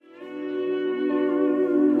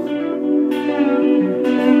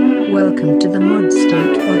Welcome to the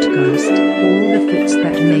ModState Podcast, all the fits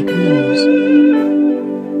that make news.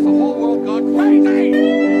 The whole world gone crazy!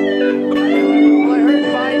 Well, I heard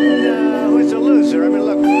Biden was a loser. I mean,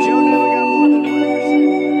 look, Joe never got more than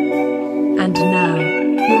 1%. And now,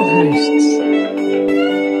 your hosts.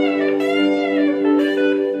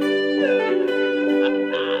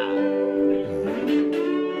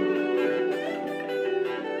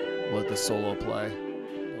 Let the solo play.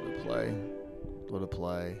 Let it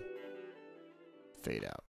play. Fade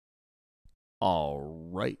out. All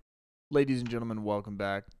right. Ladies and gentlemen, welcome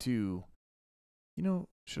back to,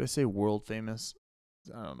 should I say world famous?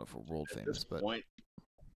 I don't know if we're world famous, but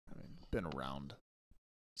been around.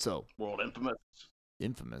 So World infamous.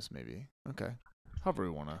 Infamous, maybe. Okay. However we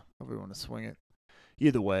wanna swing it.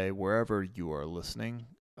 Either way, wherever you are listening,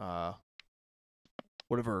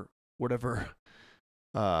 whatever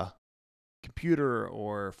computer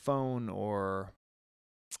or phone or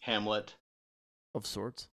Hamlet. of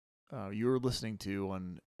sorts you're listening to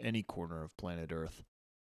on any corner of planet Earth,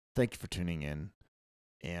 thank you for tuning in,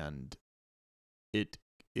 and it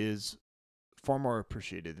is far more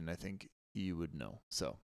appreciated than I think you would know.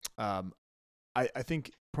 So I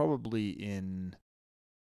think probably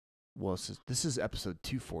this is episode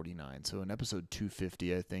 249, so in episode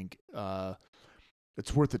 250 I think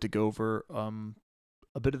it's worth it to go over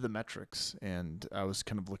a bit of the metrics, and I was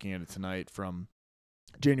kind of looking at it tonight from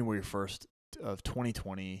January 1st of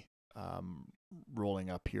 2020, rolling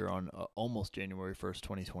up here on almost January 1st,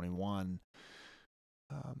 2021.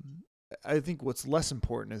 I think what's less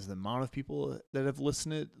important is the amount of people that have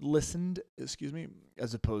listened,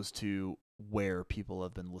 as opposed to where people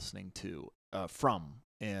have been listening to from.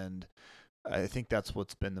 And I think that's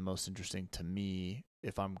what's been the most interesting to me,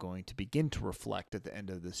 if I'm going to begin to reflect at the end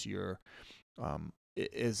of this year,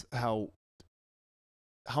 is how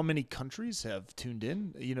many countries have tuned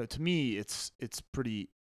in. To me, it's pretty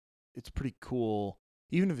cool,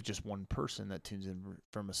 even if it's just one person that tunes in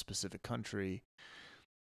from a specific country.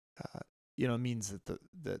 It means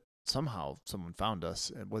that somehow someone found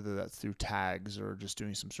us, whether that's through tags or just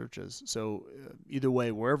doing some searches. So either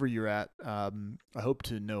way, wherever you're at, I hope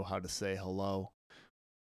to know how to say hello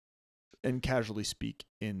and casually speak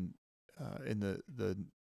in the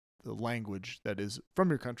language that is from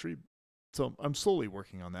your country. So I'm slowly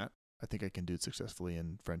working on that. I think I can do it successfully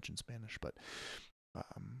in French and Spanish, but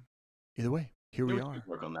either way, here we are.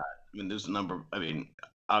 Work on that. I mean, there's a number. I mean,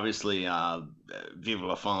 obviously, Vive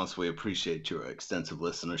la France. We appreciate your extensive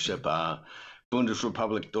listenership.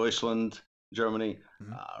 Bundesrepublik Deutschland, Germany,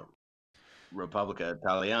 Repubblica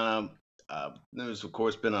Italiana. There's of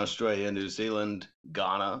course been Australia, New Zealand,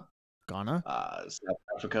 Ghana,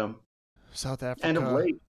 South Africa, and of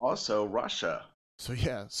late also Russia.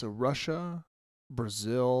 So Russia,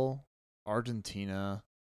 Brazil, Argentina,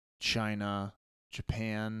 China,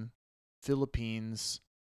 Japan, Philippines,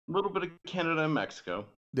 a little bit of Canada and Mexico.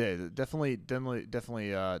 Yeah, definitely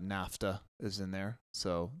NAFTA is in there,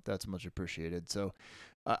 so that's much appreciated. So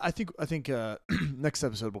I think next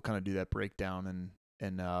episode we'll kind of do that breakdown,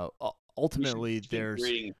 and ultimately there's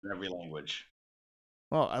greetings in every language.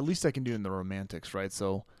 Well, at least I can do in the romantics, right?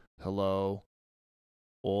 So hello,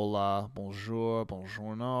 hola, bonjour,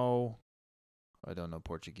 buongiorno. I don't know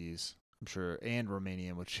Portuguese, I'm sure, and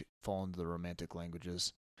Romanian, which fall into the romantic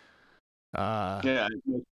languages. Yeah, I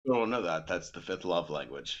don't know that. That's the fifth love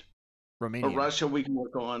language. Romanian. But Russia, we can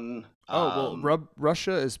work on.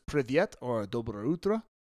 Russia is privyet or dobro utro.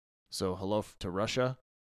 So hello to Russia.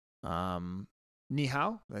 Ni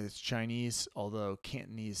hao, that's Chinese, although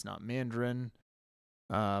Cantonese, not Mandarin.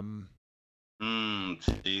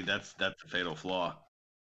 See, that's a fatal flaw.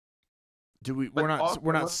 We're not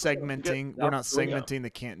segmenting the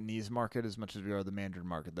Cantonese market as much as we are the Mandarin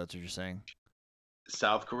market. That's what you're saying.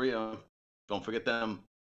 South Korea, don't forget them.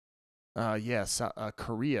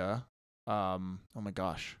 Korea. Oh my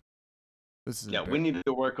gosh, this is we need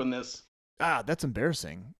to work on this. That's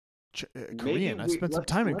embarrassing. Korean. I spent some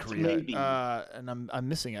time in Korea, and I'm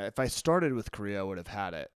missing it. If I started with Korea, I would have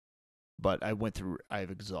had it. But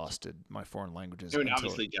I've exhausted my foreign languages. I mean,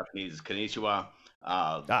 obviously Japanese, konnichiwa.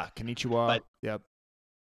 Konnichiwa. But yep.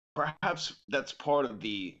 Perhaps that's part of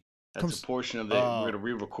that's a portion of the. We're going to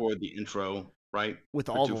re-record the intro, right? With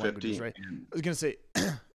all the languages, right? I was going to say,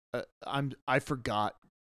 I forgot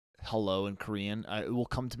hello in Korean. It will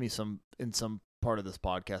come to me in some part of this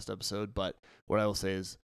podcast episode. But what I will say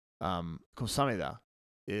is, 감사합니다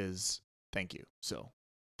is thank you. So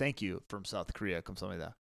thank you from South Korea.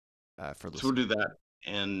 감사합니다. For listening. So we'll do that,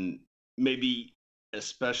 and maybe a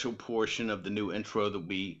special portion of the new intro that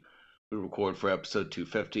we we record for episode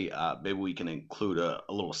 250, maybe we can include a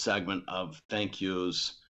little segment of thank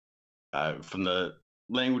yous from the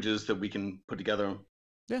languages that we can put together.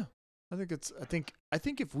 Yeah, I think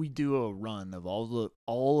if we do a run of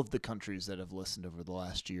all of the countries that have listened over the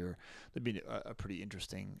last year, that'd be a pretty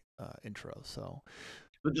interesting intro. So,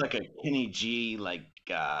 With like a Kenny G, like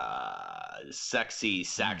sexy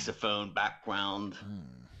saxophone background.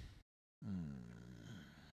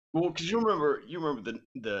 Well, because you remember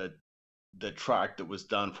the track that was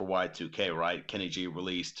done for Y2K, right? Kenny G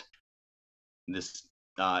released this.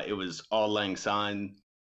 It was Auld Lang Syne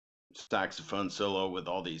saxophone solo with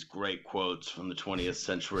all these great quotes from the 20th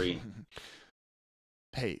century.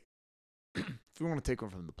 Hey, if we want to take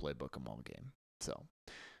one from the playbook, I'm all game. So.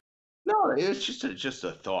 No, it's just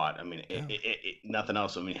a thought. I mean, nothing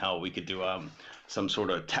else. I mean, hell, we could do some sort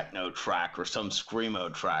of techno track or some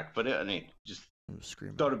screamo track, but I mean, just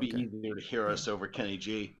thought it'd be easier to hear us over Kenny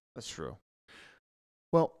G. That's true.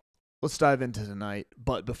 Well, let's dive into tonight.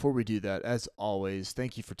 But before we do that, as always,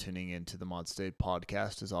 thank you for tuning in to the ModState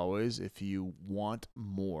Podcast. As always, if you want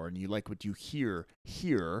more and you like what you hear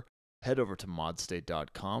here, head over to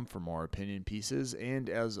modstate.com for more opinion pieces. And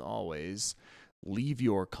as always, leave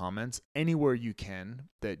your comments anywhere you can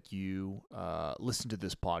that you listen to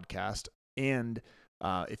this podcast. And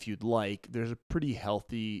if you'd like, there's a pretty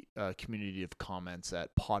healthy community of comments at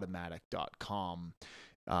podomatic.com.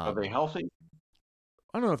 Are they healthy?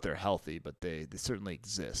 I don't know if they're healthy, but they certainly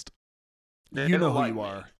exist. They you know don't who like you me.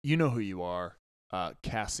 are. You know who you are.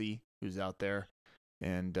 Cassie, who's out there.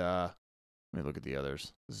 And let me look at the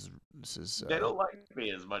others. This is They don't like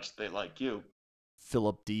me as much as they like you.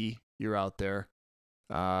 Philip D, you're out there.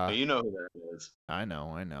 You know who that is. I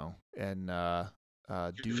know. And Your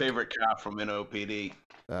Duke, favorite cop from NOPD.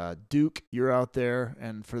 Duke, you're out there.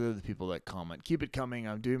 And for the people that comment, keep it coming.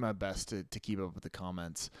 I'm doing my best to keep up with the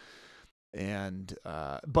comments. And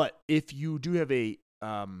but if you do have a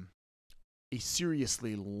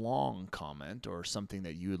seriously long comment or something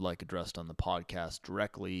that you would like addressed on the podcast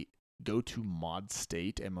directly, go to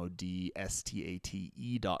ModState,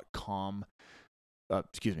 ModState.com.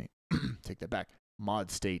 Excuse me, take that back.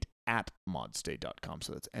 ModState at modstate.com.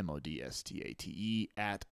 So that's ModState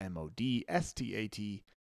at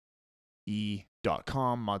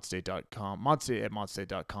ModState.com, modstate.com, modstate at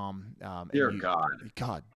modstate.com. Dear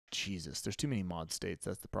God. Jesus, there's too many mod states.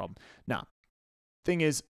 That's the problem. Now, thing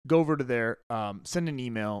is, go over to there, send an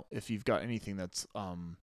email if you've got anything that's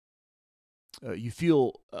you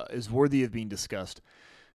feel is worthy of being discussed,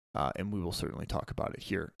 and we will certainly talk about it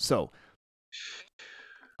here. So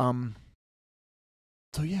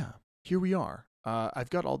yeah, here we are. I've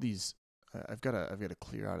got all these. I've got to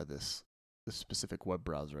clear out of this specific web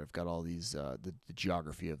browser. I've got all these the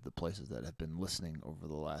geography of the places that have been listening over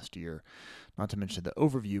the last year. Not to mention the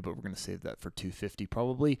overview, but we're going to save that for 250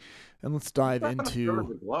 probably. And let's dive into a third of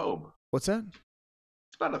the globe. What's that? It's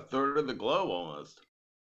about a third of the globe almost.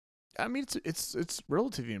 I mean, it's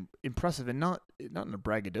relatively impressive, and not in a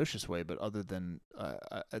braggadocious way, but other than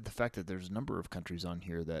the fact that there's a number of countries on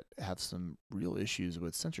here that have some real issues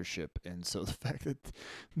with censorship, and so the fact that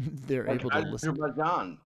they're able to listen.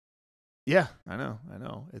 Azerbaijan. Yeah, I know.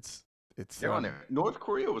 It's They're on there. North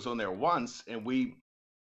Korea was on there once, and we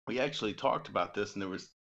actually talked about this, and there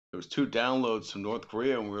was 2 downloads from North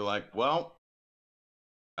Korea, and we were like, well,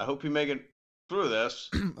 I hope you make it through this.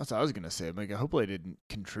 That's what I was gonna say. Like, hopefully I didn't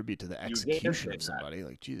contribute to the execution of somebody.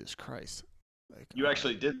 Like, Jesus Christ. Like, you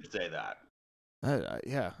actually did say that.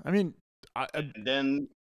 Yeah. I mean, and then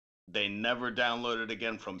they never downloaded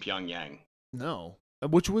again from Pyongyang. No,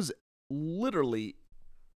 which was literally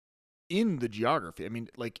in the geography. I mean,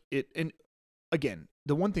 like it. And again,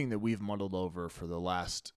 the one thing that we've muddled over for the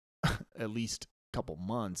last at least couple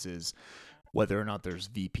months is whether or not there's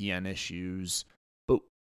VPN issues. But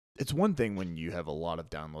it's one thing when you have a lot of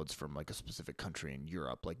downloads from like a specific country in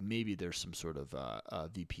Europe, like maybe there's some sort of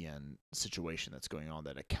VPN situation that's going on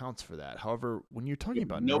that accounts for that. However, when you're talking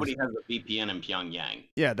about nobody has a VPN in Pyongyang.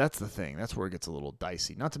 Yeah, that's the thing. That's where it gets a little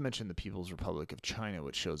dicey. Not to mention the People's Republic of China,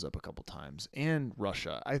 which shows up a couple times, and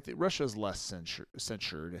Russia. I think Russia is less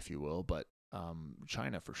censored, if you will, but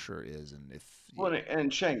China for sure is. And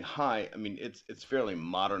and Shanghai, I mean, it's fairly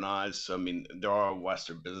modernized. So I mean, there are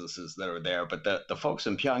Western businesses that are there, but the folks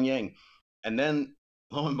in Pyongyang, and then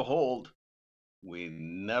lo and behold, we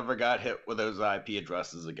never got hit with those IP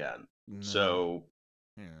addresses again. No. So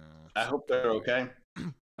yeah, I hope they're okay.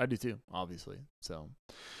 I do too, obviously. So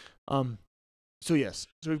yes.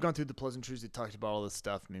 So we've gone through the pleasantries. We talked about all this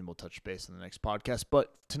stuff. Maybe we'll touch base in the next podcast.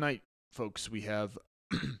 But tonight, folks, we have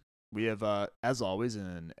as always,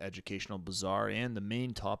 an educational bazaar and the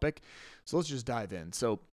main topic. So let's just dive in.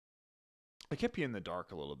 So I kept you in the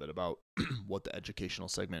dark a little bit about what the educational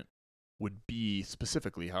segment would be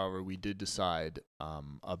specifically. However, we did decide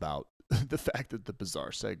about the fact that the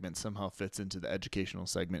bizarre segment somehow fits into the educational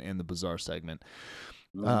segment and the bizarre segment,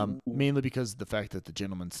 mainly because of the fact that the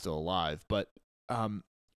gentleman's still alive. But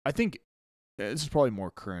I think this is probably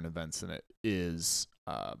more current events than it is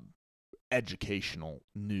educational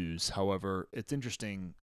news. However, it's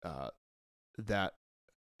interesting that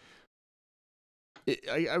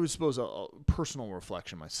I would suppose a personal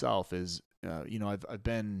reflection myself is, I've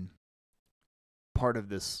been part of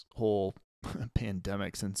this whole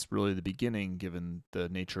pandemic since really the beginning, given the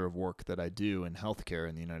nature of work that I do in healthcare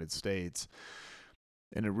in the United States.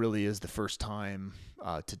 And it really is the first time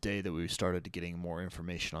today that we started getting more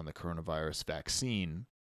information on the coronavirus vaccine.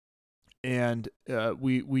 And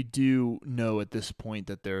we do know at this point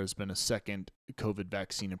that there has been a second COVID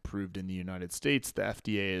vaccine approved in the United States. The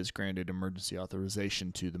FDA has granted emergency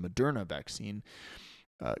authorization to the Moderna vaccine.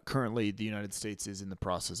 Currently, the United States is in the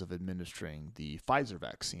process of administering the Pfizer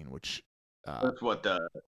vaccine, which... That's what the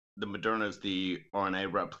Moderna is, the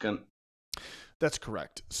RNA replicant? That's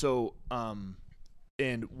correct. So,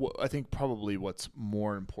 and I think probably what's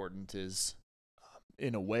more important is,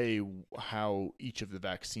 in a way, how each of the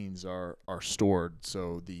vaccines are stored.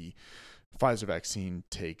 So the Pfizer vaccine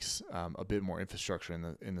takes a bit more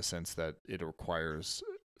infrastructure in the sense that it requires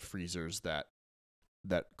freezers that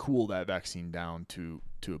cool that vaccine down to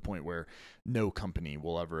a point where no company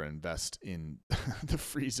will ever invest in the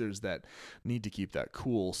freezers that need to keep that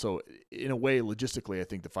cool. So in a way, logistically, I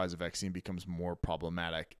think the Pfizer vaccine becomes more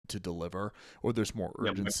problematic to deliver, or there's more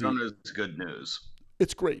urgency. Yeah, Moderna is good news.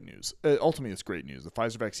 It's great news. Ultimately, it's great news. The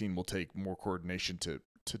Pfizer vaccine will take more coordination to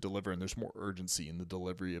deliver, and there's more urgency in the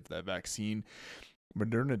delivery of that vaccine.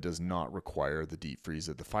 Moderna does not require the deep freeze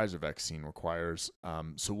that the Pfizer vaccine requires.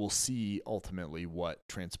 So we'll see ultimately what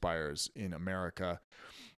transpires in America.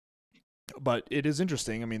 But it is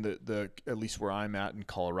interesting. I mean, the at least where I'm at in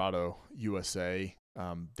Colorado, USA,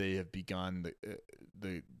 they have begun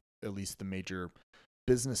at least the major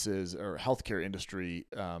businesses or healthcare industry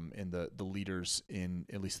and the leaders in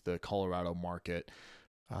at least the Colorado market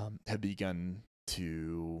have begun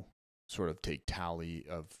to sort of take tally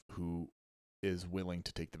of who is willing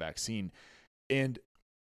to take the vaccine. And,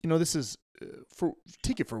 this is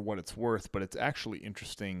take it for what it's worth, but it's actually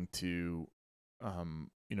interesting to,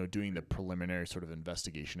 doing the preliminary sort of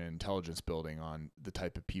investigation and intelligence building on the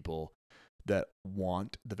type of people that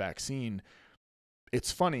want the vaccine.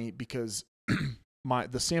 It's funny because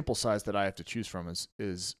the sample size that I have to choose from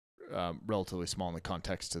is relatively small in the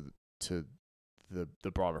context to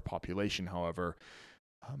the broader population. However,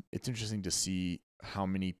 it's interesting to see how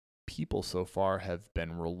many people so far have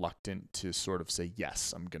been reluctant to sort of say,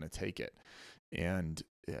 yes, I'm going to take it. And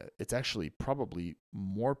it's actually probably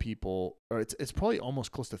more people, or it's probably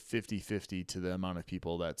almost close to 50-50 to the amount of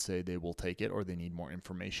people that say they will take it or they need more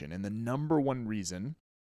information. And the number one reason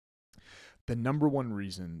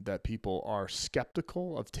that people are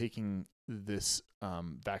skeptical of taking this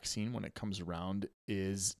vaccine when it comes around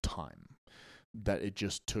is time. That it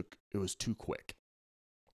was too quick.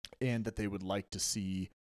 And that they would like to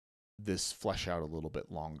see this flesh out a little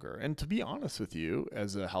bit longer. And to be honest with you,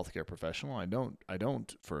 as a healthcare professional, I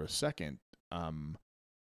don't for a second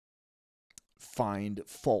find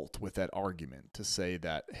fault with that argument to say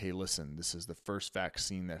that, hey, listen, this is the first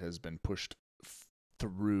vaccine that has been pushed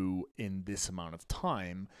through in this amount of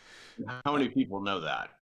time. How many people know that?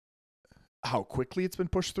 How quickly it's been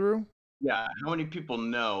pushed through? Yeah, how many people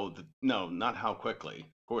know that? No, not how quickly.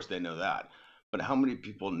 Of course they know that. But how many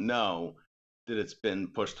people know that it's been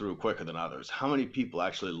pushed through quicker than others? How many people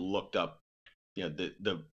actually looked up,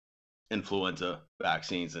 the influenza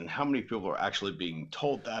vaccines, and how many people are actually being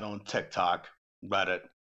told that on TikTok, Reddit?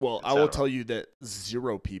 Well, I will tell you that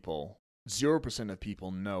 0% of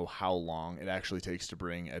people know how long it actually takes to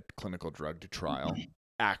bring a clinical drug to trial,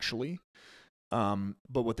 actually.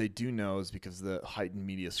 But what they do know is because of the heightened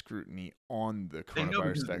media scrutiny on the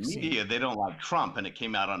coronavirus vaccine. Media, they don't like Trump, and it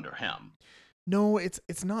came out under him. No,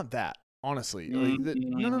 it's not that. Honestly,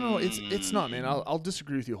 no, it's not, man. I'll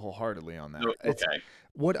disagree with you wholeheartedly on that. Okay.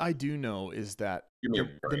 What I do know is that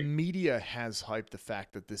the media has hyped the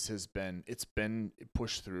fact that it's been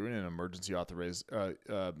pushed through in an emergency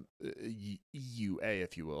EUA,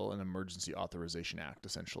 if you will, an Emergency Authorization Act,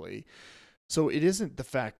 essentially. So it isn't the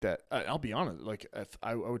fact that I'll be honest. Like, if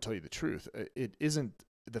I would tell you the truth, it isn't.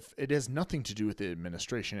 It has nothing to do with the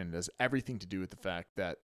administration, and it has everything to do with the fact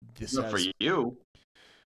that this Not for you.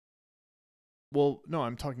 Well, no,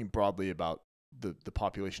 I'm talking broadly about the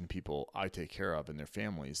population of people I take care of and their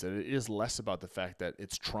families. That it is less about the fact that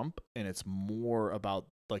it's Trump, and it's more about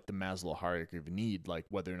like the Maslow hierarchy of need, like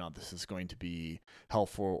whether or not this is going to be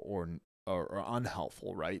helpful or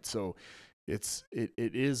unhelpful, right? So it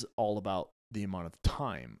is all about the amount of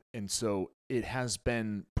time. And so it has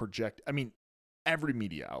been every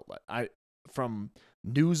media outlet, from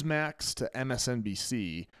Newsmax to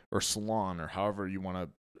MSNBC or Salon or however you want to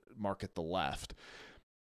market the left,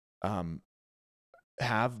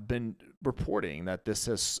 have been reporting that this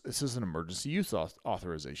is an emergency use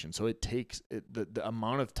authorization. So it takes the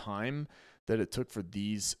amount of time that it took for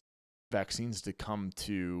these vaccines to come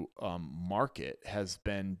to market has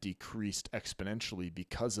been decreased exponentially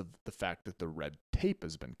because of the fact that the red tape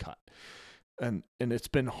has been cut. And it's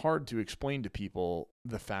been hard to explain to people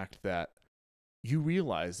the fact that you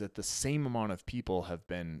realize that the same amount of people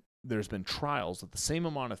there's been trials with the same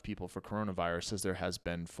amount of people for coronavirus as there has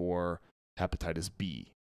been for hepatitis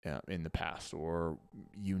B in the past, or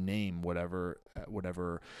you name whatever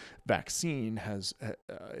vaccine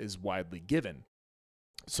is widely given.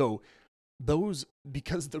 So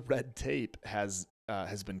because the red tape has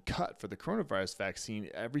been cut for the coronavirus vaccine,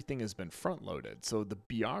 everything has been front loaded. So the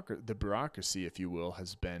bureaucracy, if you will,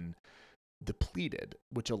 has been depleted,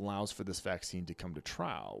 which allows for this vaccine to come to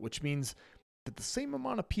trial, which means that the same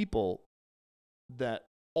amount of people that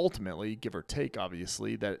ultimately, give or take,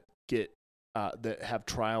 obviously, that have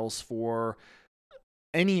trials for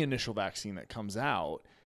any initial vaccine that comes out,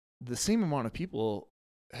 the same amount of people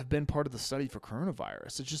have been part of the study for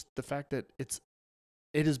coronavirus. It's just the fact that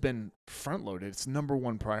it has been front loaded. It's number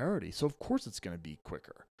one priority. So of course it's going to be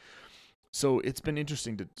quicker. So it's been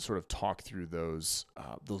interesting to sort of talk through those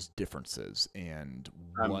differences and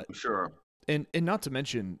what. I'm sure. And not to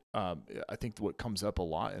mention, I think what comes up a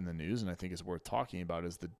lot in the news, and I think is worth talking about,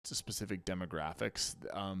 is the specific demographics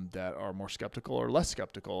that are more skeptical or less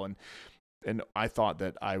skeptical. And I thought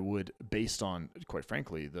that I would, based on, quite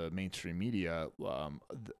frankly, the mainstream media,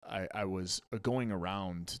 I was going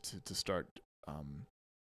around to start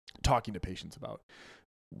talking to patients about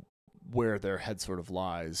where their head sort of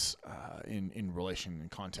lies in relation and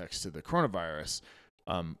context to the coronavirus.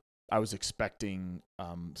 I was expecting,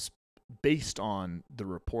 based on the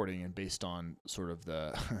reporting and based on sort of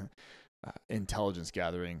the intelligence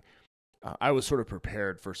gathering, I was sort of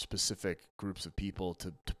prepared for specific groups of people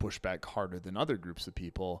to push back harder than other groups of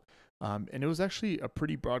people. And it was actually a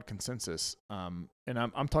pretty broad consensus. And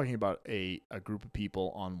I'm talking about a group of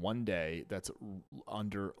people on one day that's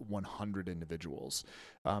under 100 individuals.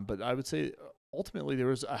 But I would say ultimately there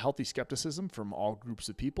was a healthy skepticism from all groups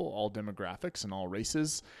of people, all demographics and all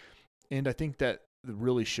races. And I think that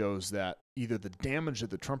really shows that either the damage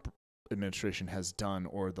that the Trump administration has done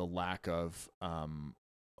or the lack of,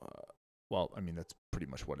 that's pretty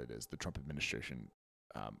much what it is. The Trump administration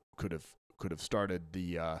could have started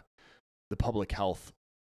the public health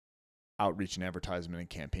outreach and advertisement and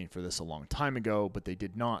campaign for this a long time ago, but they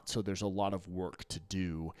did not. So there's a lot of work to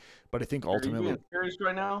do. But I think ultimately, are you being serious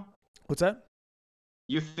right now? What's that?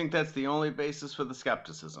 You think that's the only basis for the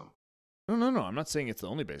skepticism? No. I'm not saying it's the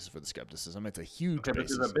only basis for the skepticism. It's a huge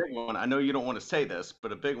basis. Because a big one, I know you don't want to say this,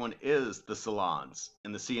 but a big one is the Salons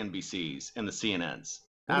and the CNBCs and the CNNs.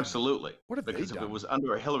 Absolutely. What have because they if done? It was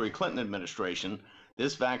under a Hillary Clinton administration,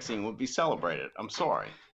 this vaccine would be celebrated. I'm sorry.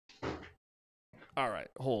 All right.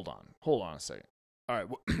 Hold on a second. All right.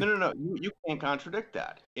 No. You can't contradict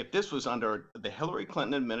that. If this was under the Hillary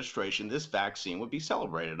Clinton administration, this vaccine would be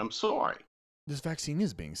celebrated. I'm sorry. This vaccine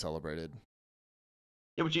is being celebrated.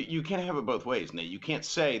 Yeah, but you can't have it both ways, Nate. You can't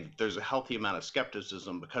say that there's a healthy amount of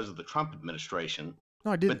skepticism because of the Trump administration.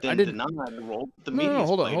 No, I didn't. But then deny the role that the media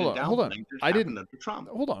hold on. I didn't. Under Trump.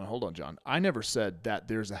 Hold on, John. I never said that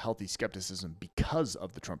there's a healthy skepticism because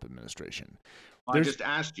of the Trump administration. I just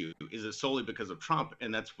asked you, is it solely because of Trump?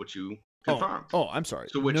 And that's what you confirmed. Oh, I'm sorry.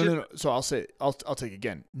 So no. So I'll take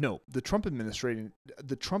again. No, the Trump administration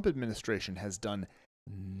has done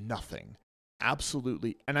nothing.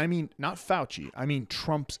 Absolutely. And I mean, not Fauci. I mean,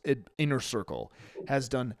 Trump's inner circle has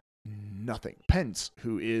done nothing. Pence,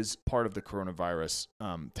 who is part of the coronavirus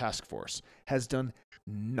task force, has done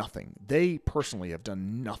nothing. They personally have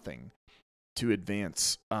done nothing to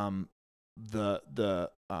advance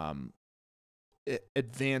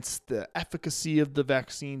advance the efficacy of the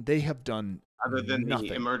vaccine. They have done other than nothing.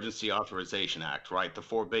 The Emergency Authorization Act, right? The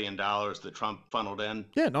 $4 billion that Trump funneled in.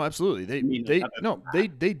 Yeah, no, absolutely.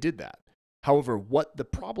 They did that. However, what the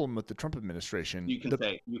problem with the Trump administration, you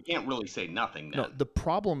can't really say nothing. Then. No, the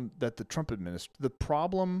problem that the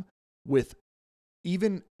problem with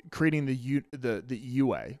even creating the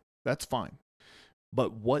UA, that's fine.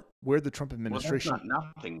 But where the Trump administration, well, that's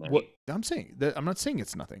not nothing. What I'm saying, I'm not saying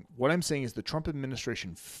it's nothing. What I'm saying is the Trump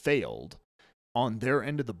administration failed on their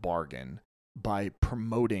end of the bargain by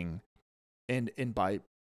promoting and by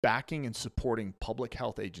backing and supporting public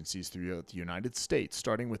health agencies throughout the United States,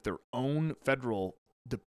 starting with their own federal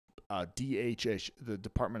DHS, the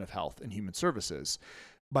Department of Health and Human Services,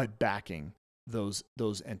 by backing those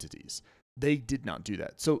entities. They did not do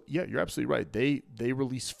that. So yeah, you're absolutely right. They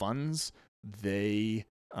release funds. They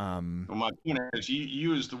Well, my point is, you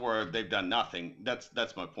used the word they've done nothing.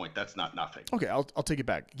 That's my point. That's not nothing. Okay, I'll take it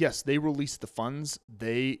back. Yes, they released the funds.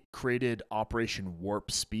 They created Operation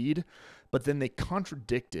Warp Speed, but then they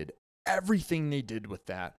contradicted everything they did with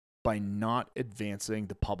that by not advancing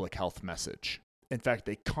the public health message. In fact,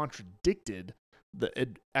 they contradicted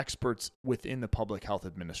the experts within the public health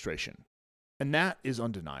administration. And that is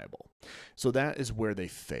undeniable. So that is where they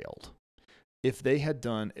failed. If they had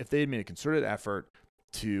made a concerted effort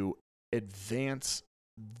to advance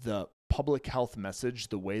the public health message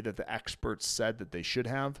the way that the experts said that they should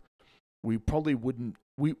have, we probably wouldn't,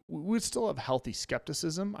 we would still have healthy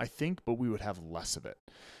skepticism, I think, but we would have less of it.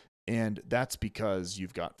 And that's because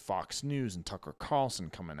you've got Fox News and Tucker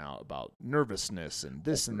Carlson coming out about nervousness and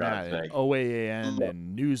this and that, and OAN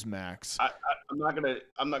and Newsmax.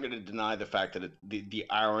 I'm not gonna deny the fact that the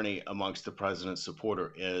irony amongst the president's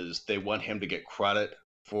supporter is they want him to get credit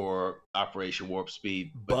for Operation Warp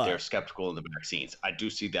Speed, but they're skeptical of the vaccines. I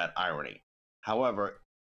do see that irony. However,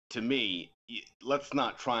 to me, let's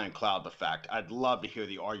not try and cloud the fact. I'd love to hear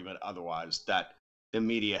the argument otherwise, that the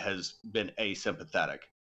media has been asympathetic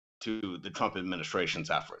to the Trump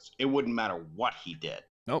administration's efforts. It wouldn't matter what he did.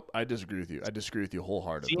 Nope, I disagree with you. I disagree with you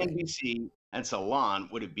wholeheartedly. CNBC and Salon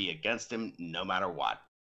would be against him no matter what.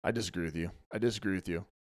 I disagree with you.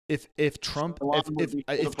 If Trump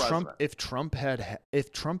had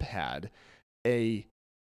a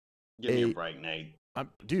Give me a break, Nate.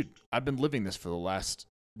 Dude, I've been living this for the last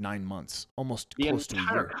 9 months, almost close to a year.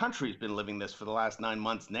 The entire country's been living this for the last 9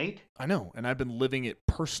 months, Nate. I know, and I've been living it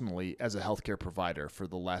personally as a healthcare provider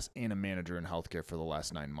and a manager in healthcare for the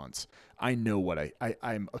last 9 months. I know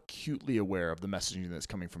I'm acutely aware of the messaging that's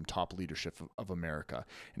coming from top leadership of America,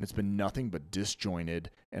 and it's been nothing but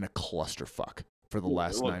disjointed and a clusterfuck for the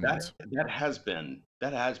last 9 months. That has been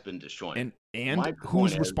disjointed. And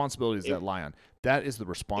whose responsibility does that lie on? That is the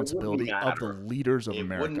responsibility of the leaders of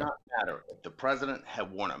America. It would not matter if the president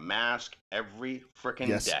had worn a mask every freaking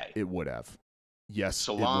day. Yes, it would have. Yes,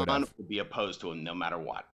 Salon would be opposed to him no matter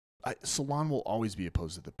what. Salon will always be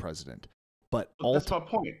opposed to the president. But that's my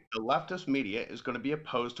point. The leftist media is going to be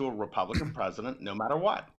opposed to a Republican president no matter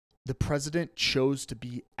what. The president chose to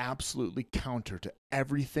be absolutely counter to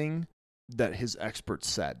everything that his experts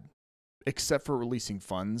said, except for releasing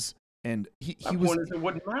funds. And he was. It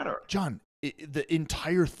wouldn't matter, John. The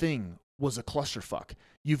entire thing was a clusterfuck.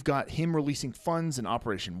 You've got him releasing funds in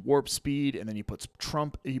Operation Warp Speed, and then he puts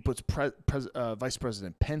Vice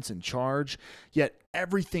President Pence in charge. Yet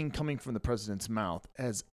everything coming from the president's mouth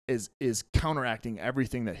is counteracting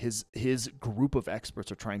everything that his group of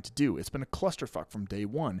experts are trying to do. It's been a clusterfuck from day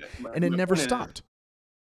one, and it never stopped.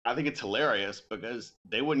 I think it's hilarious because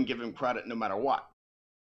they wouldn't give him credit no matter what.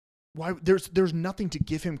 Why? There's nothing to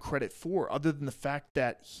give him credit for other than the fact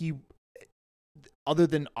that other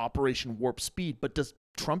than Operation Warp Speed, but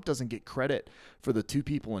Trump doesn't get credit for the 2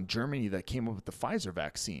 people in Germany that came up with the Pfizer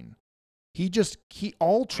vaccine.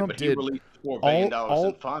 All Trump did, released $4 billion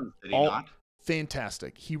in funds, did he not?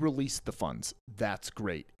 Fantastic. He released the funds. That's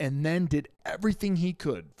great. And then did everything he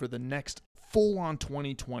could for the next full-on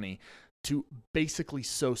 2020 to basically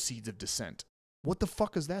sow seeds of dissent. What the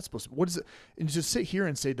fuck is that supposed to be? What is it? And to sit here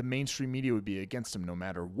and say the mainstream media would be against him no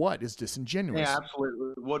matter what is disingenuous. Yeah,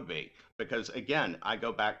 absolutely would be. Because again, I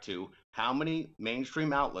go back to how many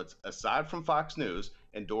mainstream outlets, aside from Fox News,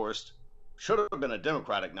 should have been a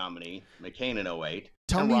Democratic nominee, McCain in 2008.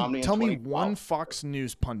 Tell me one Fox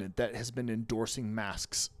News pundit that has been endorsing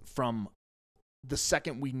masks from the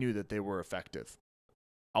second we knew that they were effective.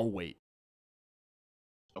 I'll wait.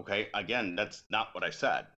 Okay, again, that's not what I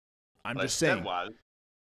said. I'm what just saying.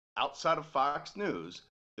 Outside of Fox News,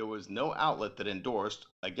 there was no outlet that endorsed,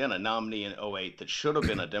 again, a nominee in 2008 that should have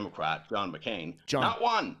been a Democrat, John McCain. Not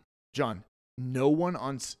one. John, no one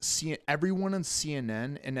everyone on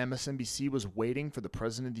CNN and MSNBC was waiting for the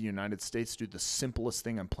president of the United States to do the simplest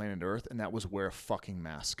thing on planet Earth, and that was wear a fucking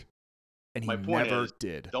mask. And he never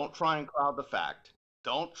did. Don't try and cloud the fact.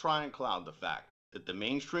 That the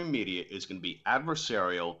mainstream media is going to be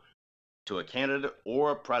adversarial to a candidate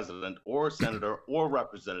or a president or a senator or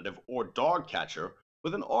representative or dog catcher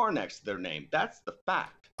with an R next to their name. That's the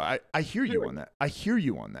fact. I hear you on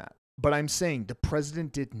that. But I'm saying the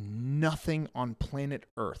president did nothing on planet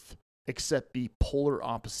Earth except be polar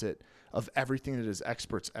opposite of everything that his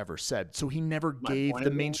experts ever said. So he never gave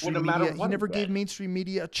the mainstream media. He never gave mainstream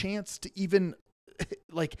media a chance to even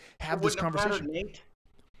like have this conversation.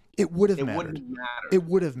 It would have mattered. It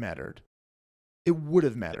would have mattered. It would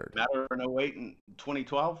have mattered. Matter in 08 and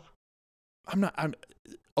 2012? I'm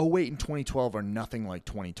 08 and 2012 are nothing like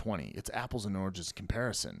 2020. It's apples and oranges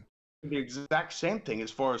comparison. The exact same thing as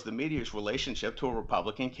far as the media's relationship to a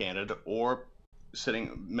Republican candidate or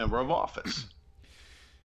sitting member of office.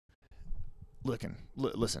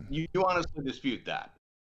 Listen. You honestly dispute that?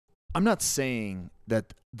 I'm not saying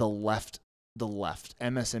that the left,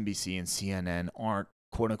 MSNBC and CNN aren't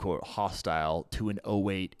quote unquote hostile to an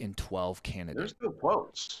 08 and 12 candidate. There's no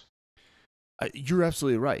quotes. You're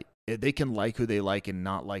absolutely right. They can like who they like and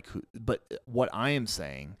not like who. But what I am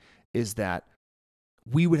saying is that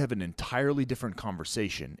we would have an entirely different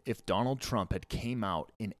conversation if Donald Trump had came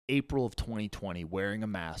out in April of 2020 wearing a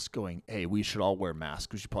mask going, hey, we should all wear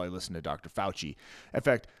masks. We should probably listen to Dr. Fauci. In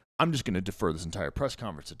fact, I'm just going to defer this entire press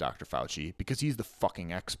conference to Dr. Fauci because he's the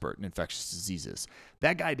fucking expert in infectious diseases.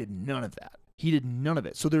 That guy did none of that. He did none of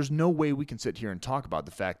it. So there's no way we can sit here and talk about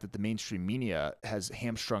the fact that the mainstream media has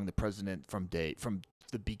hamstrung the president from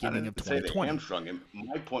the beginning of 2020. Say they hamstrung him.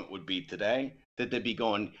 My point would be today that they'd be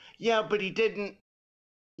going, yeah, but he didn't.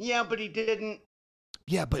 Yeah, but he didn't.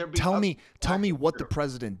 Yeah, but tell me what the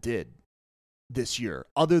president did this year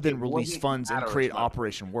other than release funds and create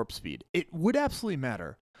Operation Warp Speed. It would absolutely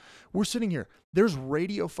matter. We're sitting here. There's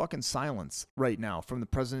radio fucking silence right now from the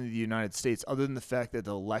president of the United States other than the fact that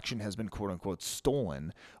the election has been quote unquote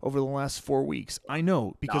stolen over the last 4 weeks. I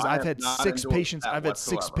know because I've had 6 patients. I've had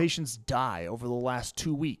 6 patients die over the last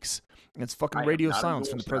 2 weeks. And it's fucking radio silence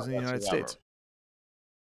from the president of the United States.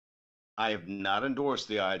 I have not endorsed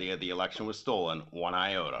the idea the election was stolen one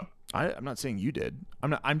iota. I'm not saying you did.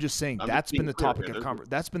 I'm just saying that's been the topic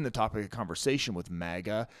of conversation with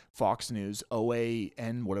MAGA, Fox News,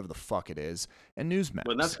 OAN, whatever the fuck it is, and Newsmax.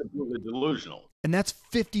 But that's completely delusional. And that's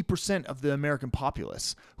 50% of the American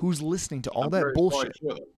populace who's listening to all that bullshit.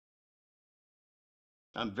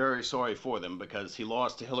 I'm very sorry for them because he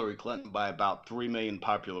lost to Hillary Clinton by about 3 million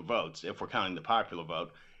popular votes, if we're counting the popular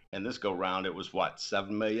vote. And this go round, it was what,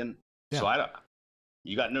 7 million? Yeah. So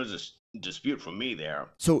you got no dispute from me there.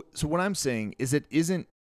 So what I'm saying is it isn't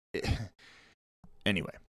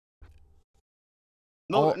anyway.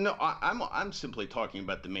 No, I'm simply talking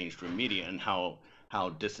about the mainstream media and how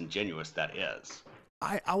disingenuous that is.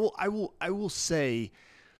 I will say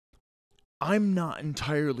I'm not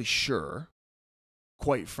entirely sure,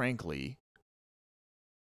 quite frankly,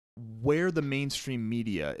 where the mainstream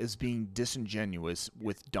media is being disingenuous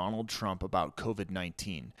with Donald Trump about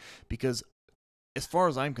COVID-19. Because as far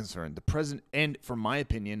as I'm concerned, the president, and from my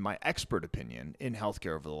opinion, my expert opinion in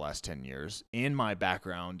healthcare over the last 10 years, and my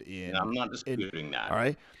background in... I'm not disputing that. All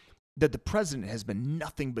right? That the president has been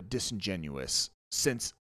nothing but disingenuous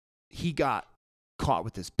since he got caught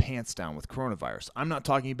with his pants down with coronavirus. I'm not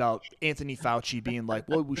talking about Anthony Fauci being like,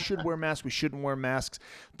 well, we should wear masks, we shouldn't wear masks.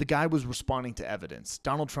 The guy was responding to evidence.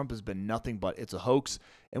 Donald Trump has been nothing but it's a hoax,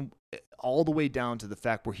 and all the way down to the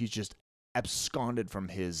fact where he's just absconded from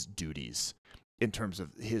his duties in terms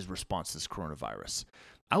of his response to this coronavirus.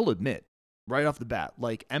 I'll admit, right off the bat,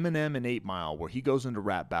 like Eminem in 8 Mile, where he goes into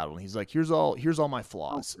rap battle and he's like, here's all my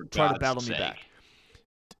flaws. Try to battle me back.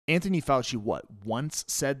 Anthony Fauci, once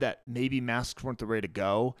said that maybe masks weren't the way to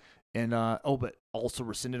go, and but also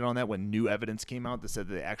rescinded on that when new evidence came out that said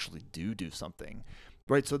that they actually do something,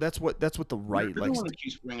 right? So that's what the right likes. Everyone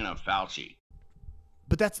keeps bringing up Fauci,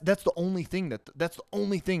 but that's the only thing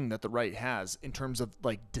that the right has in terms of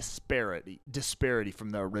like disparity from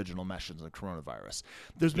the original message of the coronavirus.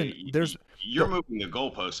 You're moving the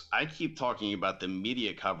goalposts. I keep talking about the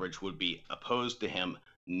media coverage would be opposed to him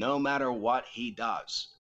no matter what he does.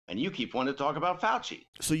 And you keep wanting to talk about Fauci.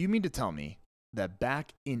 So you mean to tell me that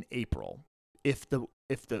back in April, if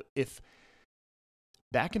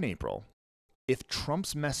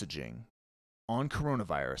Trump's messaging on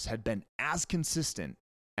coronavirus had been as consistent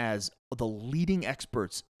as the leading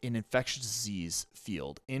experts in infectious disease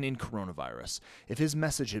field and in coronavirus, if his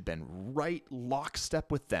message had been right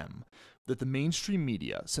lockstep with them, that the mainstream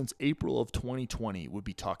media since April of 2020 would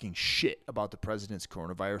be talking shit about the president's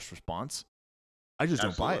coronavirus response, I just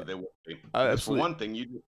don't buy it. They will be. For one thing,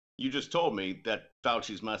 you just told me that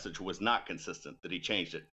Fauci's message was not consistent, that he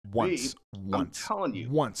changed it. Once. I'm telling you.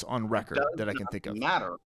 Once on record that I can think of.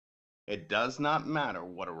 It does not matter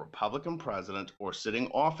what a Republican president or sitting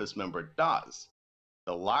office member does.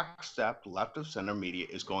 The lockstep left of center media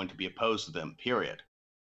is going to be opposed to them, period.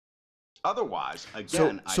 Otherwise,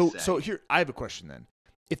 again, so here, I have a question then.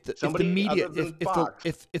 if the Somebody media, other than if Fox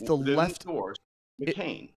the didn't left, endorse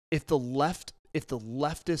McCain. if the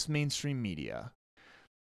leftist mainstream media,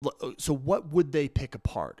 so what would they pick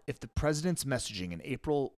apart if the president's messaging in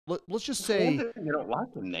April? Let's just For one say thing, they don't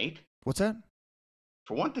like him, Nate. what's that?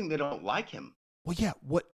 For one thing, they don't like him. Well, yeah.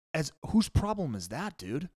 Whose problem is that,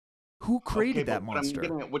 dude? Who created that monster?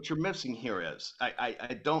 What you're missing here is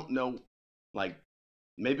I don't know. Like,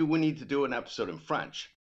 maybe we need to do an episode in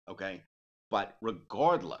French, okay? But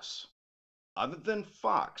regardless, other than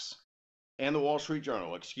Fox and the Wall Street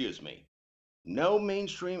Journal, excuse me, no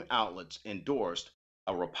mainstream outlets endorsed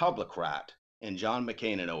a Republican in John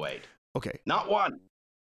McCain in 2008. Okay. Not one.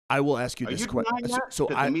 I will ask you Are this you question. denying that? So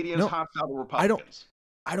the media is hostile to Republicans.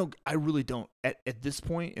 I really don't. At this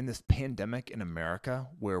point in this pandemic in America,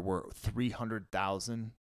 where we're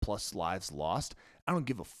 300,000 plus lives lost, I don't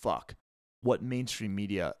give a fuck what mainstream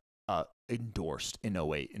media endorsed in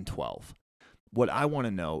 2008 and 12. What I want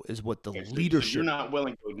to know is what the leadership. So you're not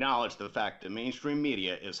willing to acknowledge the fact that mainstream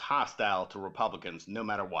media is hostile to Republicans no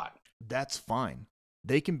matter what. That's fine.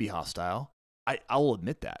 They can be hostile. I'll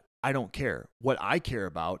admit that. I don't care. What I care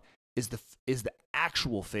about is the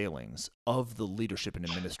actual failings of the leadership and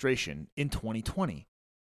administration in 2020.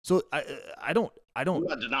 So I don't. I'm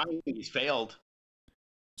not denying he's failed.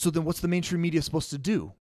 So then what's the mainstream media supposed to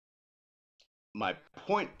do? My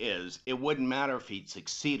point is, it wouldn't matter if he'd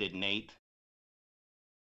succeeded, Nate.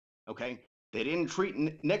 Okay? They didn't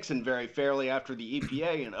treat Nixon very fairly after the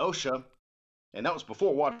EPA and OSHA, and that was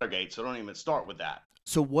before Watergate, so don't even start with that.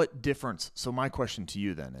 So what difference? So my question to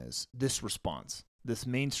you then is this response, this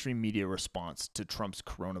mainstream media response to Trump's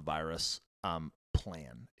coronavirus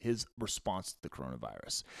plan, his response to the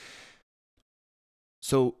coronavirus.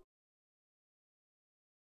 So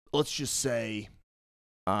let's just say,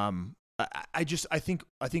 I think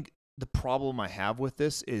the problem I have with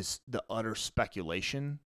this is the utter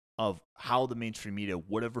speculation of how the mainstream media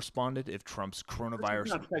would have responded if Trump's coronavirus.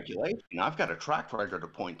 It's not speculation. I've got a track record to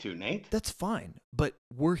point to, Nate. That's fine, but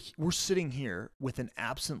we're sitting here with an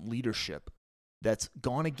absent leadership that's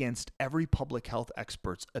gone against every public health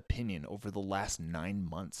expert's opinion over the last 9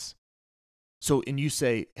 months. So, and you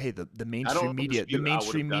say, hey, the mainstream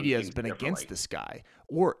media has been against this guy,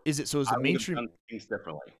 or is it? So, is the mainstream done things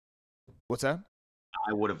differently? What's that?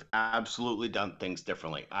 I would have absolutely done things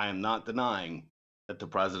differently. I am not denying that the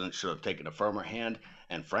president should have taken a firmer hand,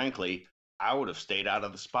 and frankly, I would have stayed out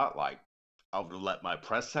of the spotlight. I would have let my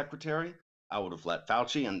press secretary. I would have let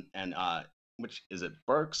Fauci and which is it,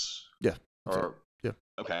 Birx? Yeah. Or yeah.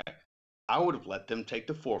 Okay. I would have let them take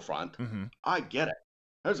the forefront. Mm-hmm. I get it.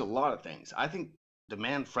 There's a lot of things. I think the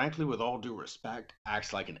man, frankly, with all due respect,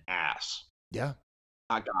 acts like an ass. Yeah.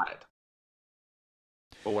 I got it.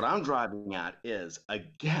 But what I'm driving at is,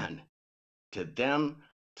 again,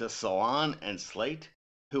 to Salon and Slate,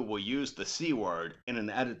 who will use the C word in an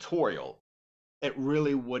editorial, it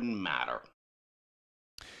really wouldn't matter.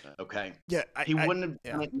 Okay? Yeah. He wouldn't have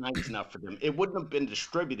done it nice enough for them. It wouldn't have been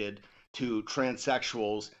distributed to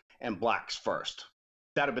transsexuals and blacks first.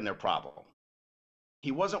 That'd have been their problem.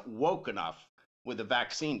 He wasn't woke enough with the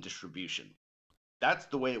vaccine distribution. That's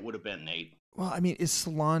the way it would have been, Nate. Well, I mean, is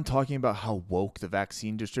Salon talking about how woke the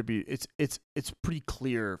vaccine distribute? It's pretty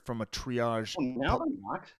clear from a triage. Well, now they're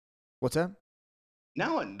not. What's that?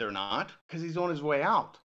 Now they're not, because he's on his way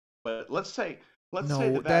out. But let's say the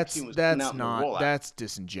No, vaccine was that's coming out in the not rollout. that's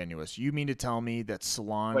disingenuous. You mean to tell me that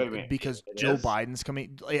Salon, because Joe Biden's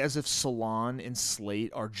coming, as if Salon and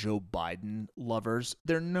Slate are Joe Biden lovers?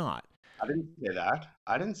 They're not. I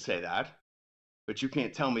didn't say that. But you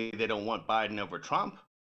can't tell me they don't want Biden over Trump.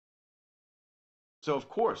 So, of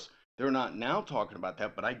course, they're not now talking about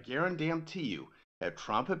that, but I guarantee you, if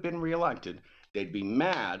Trump had been reelected, they'd be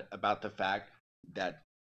mad about the fact that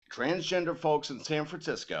transgender folks in San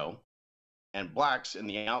Francisco and blacks in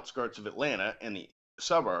the outskirts of Atlanta and the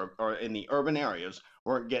suburb or in the urban areas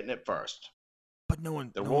weren't getting it first. But no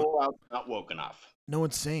one. The rollout's not woke enough. No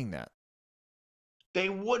one's saying that. They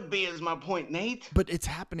would be, is my point, Nate. But it's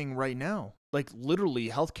happening right now. Like, literally,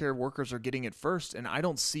 healthcare workers are getting it first, and I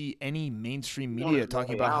don't see any mainstream media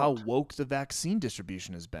talking about how woke the vaccine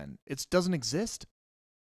distribution has been. It doesn't exist.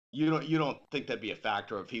 You don't think that'd be a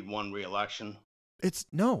factor if he won re-election?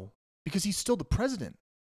 No, because he's still the president.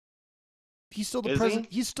 He's still the president.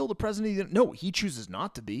 He? He's still the president. No, he chooses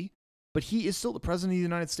not to be, but he is still the president of the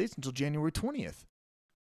United States until January 20th.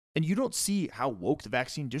 And you don't see how woke the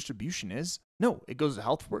vaccine distribution is. No, it goes to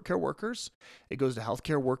healthcare workers. It goes to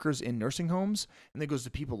healthcare workers in nursing homes. And then it goes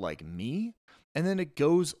to people like me. And then it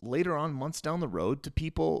goes later on, months down the road, to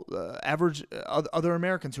people, average other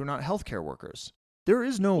Americans who are not healthcare workers. There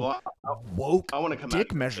is no woke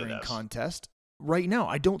dick measuring contest. right now.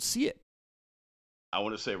 I don't see it. I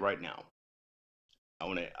want to say right now, I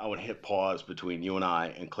want to hit pause between you and I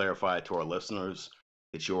and clarify to our listeners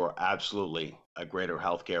that you're absolutely a greater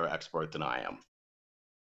healthcare expert than I am.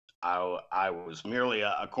 I was merely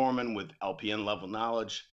a corpsman with LPN level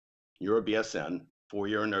knowledge. You're a BSN,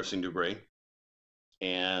 4-year nursing degree,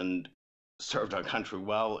 and served our country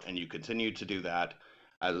well, and you continue to do that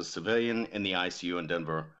as a civilian in the ICU in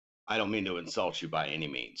Denver. I don't mean to insult you by any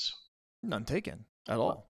means. None taken at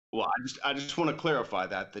all. Well, I just want to clarify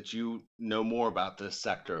that you know more about this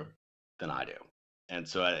sector than I do, and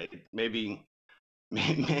so maybe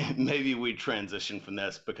we transition from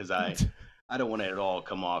this because I don't want to at all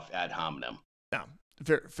come off ad hominem. No,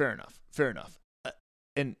 fair enough.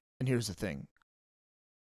 And here's the thing.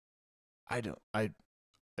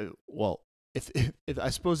 Well, if I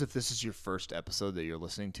suppose if this is your first episode that you're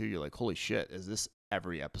listening to, you're like, holy shit, is this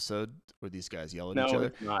every episode where these guys yell at each other?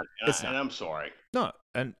 It's not. And I'm sorry. No,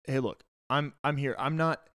 and hey, look, I'm here. I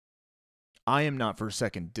am not for a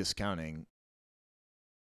second discounting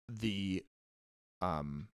the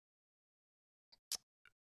factor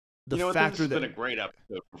this has that been a great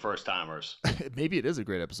episode for first timers. Maybe it is a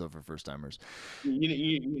great episode for first timers.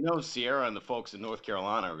 Sierra and the folks in North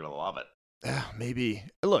Carolina are gonna love it. Maybe.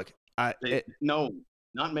 Look, no,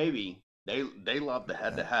 not maybe. They love the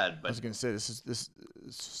head to head. But I was gonna say this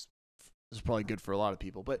is probably good for a lot of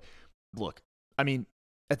people. But look, I mean,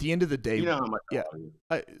 at the end of the day, you know how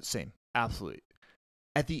much. Same, absolutely.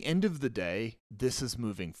 At the end of the day, this is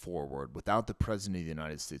moving forward without the president of the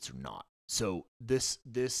United States or not. So this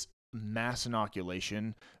mass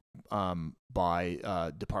inoculation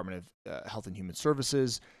by Department of Health and Human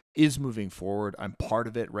Services is moving forward. I'm part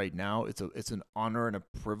of it right now. It's an honor and a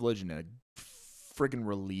privilege and a friggin'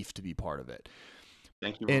 relief to be part of it.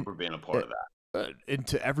 Thank you for being a part of that. And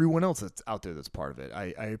to everyone else that's out there that's part of it,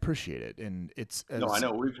 I appreciate it. And I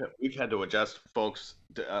know we've had to adjust, folks.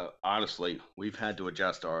 Honestly, we've had to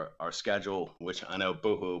adjust our schedule, which I know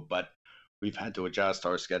boohoo, but we've had to adjust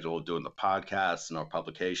our schedule of doing the podcast and our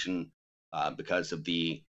publication because of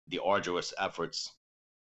the arduous efforts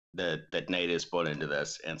that Nate has put into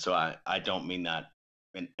this. And so I don't mean that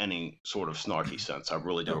in any sort of snarky sense. I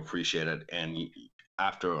really do appreciate it. And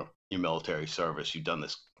after your military service, you've done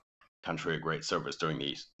this country a great service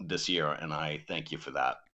during this year, and I thank you for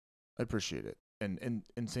that. I appreciate it. And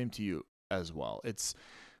same to you as well.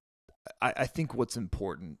 I think what's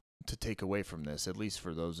important to take away from this, at least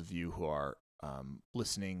for those of you who are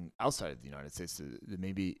listening outside of the United States that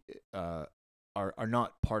maybe are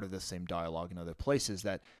not part of the same dialogue in other places,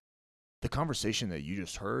 that the conversation that you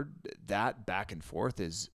just heard, that back and forth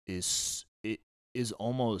is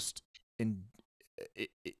almost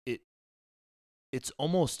it's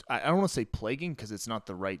almost, I don't want to say plaguing because it's not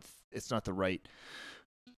the right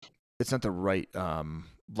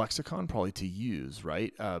lexicon probably to use,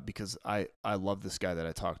 right? Because I love this guy that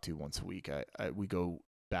I talk to once a week. We go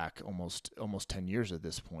back almost 10 years at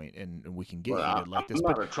this point, and we can get heated like this.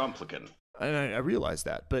 I'm not a Trumplican. And I realize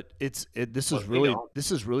that, but this is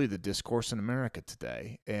really the discourse in America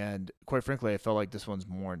today. And quite frankly, I felt like this one's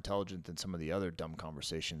more intelligent than some of the other dumb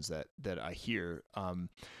conversations that I hear.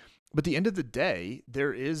 But at the end of the day,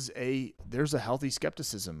 there's a healthy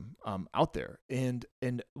skepticism out there, and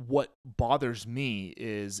what bothers me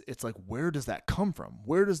is it's like, where does that come from?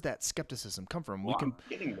 Where does that skepticism come from? I'm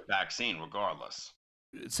getting the vaccine regardless.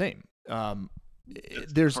 Same.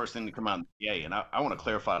 It's the first thing to come out of the VA, and I want to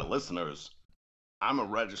clarify to listeners, I'm a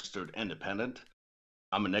registered independent.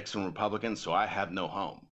 I'm a Nixon Republican, so I have no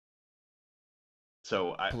home.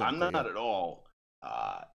 So I'm not at all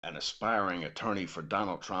an aspiring attorney for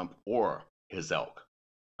Donald Trump or his ilk.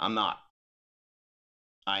 I'm not.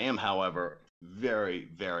 I am, however, very,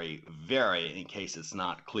 very, very, in case it's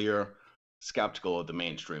not clear, skeptical of the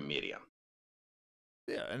mainstream media.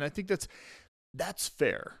 Yeah, and I think that's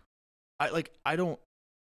fair.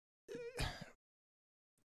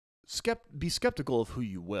 Be skeptical of who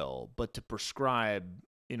you will, but to prescribe,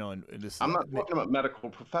 and this. I'm not talking about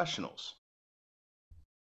medical professionals.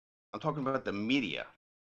 I'm talking about the media.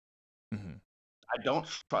 Mm-hmm. I don't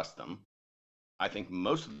trust them. I think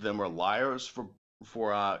most of them are liars for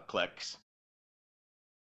clicks.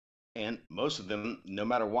 And most of them, no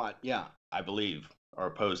matter what, I believe, are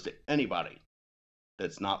opposed to anybody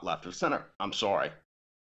that's not left of center. I'm sorry.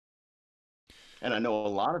 And I know a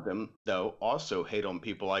lot of them, though, also hate on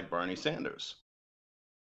people like Bernie Sanders.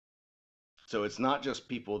 So it's not just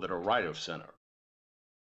people that are right of center.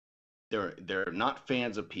 They're not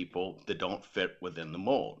fans of people that don't fit within the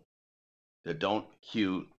mold, that don't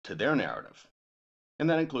hew to their narrative. And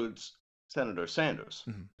that includes Senator Sanders.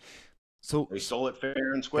 Mm-hmm. So They stole it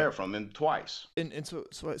fair and square from him twice. And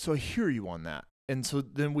so I hear you on that. And so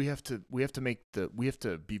then we have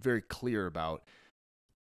to be very clear about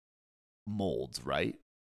molds, right?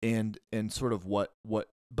 And sort of what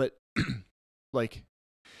but like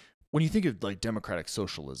when you think of like democratic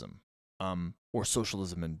socialism, or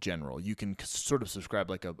socialism in general, you can sort of subscribe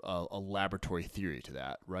like a laboratory theory to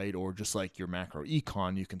that, right? Or just like your macro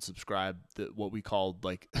econ, you can subscribe what we call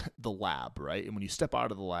like the lab, right? And when you step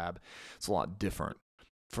out of the lab, it's a lot different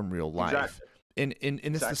from real life. Exactly. And it's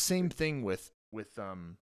Exactly. the same thing with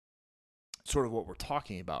sort of what we're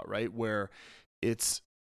talking about, right? Where it's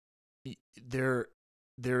there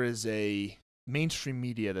is a mainstream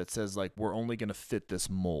media that says like we're only going to fit this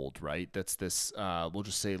mold, right? That's this we'll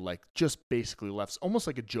just say like just basically left, almost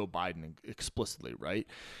like a Joe Biden explicitly, right?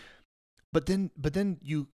 But then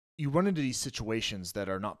you run into these situations that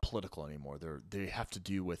are not political anymore. They have to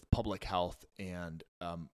do with public health, and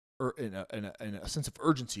in a sense of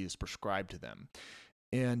urgency is prescribed to them.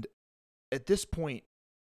 And at this point,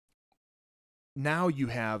 now you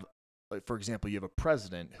have, like, for example, you have a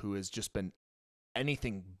president who has just been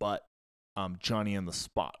anything but Johnny on the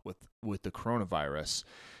spot with the coronavirus.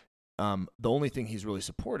 The only thing he's really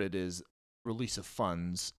supported is release of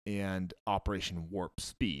funds and Operation Warp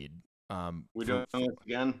Speed. We doing this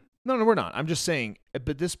again? No, we're not. I'm just saying, at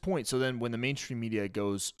this point, so then when the mainstream media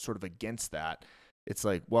goes sort of against that, it's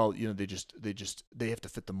like, well, you know, they have to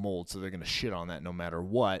fit the mold, so they're going to shit on that no matter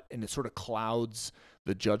what, and it sort of clouds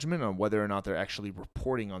the judgment on whether or not they're actually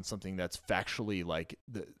reporting on something that's factually like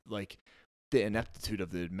the ineptitude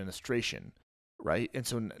of the administration, right? And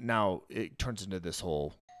so now it turns into this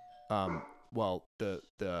whole, they're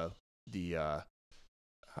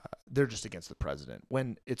just against the president,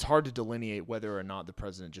 when it's hard to delineate whether or not the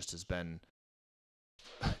president just has been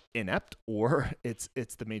inept or it's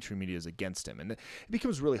the mainstream media is against him, and it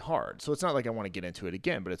becomes really hard. So it's not like I want to get into it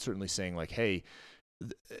again, but it's certainly saying like, hey,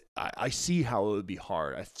 I see how it would be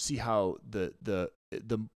hard. I see how the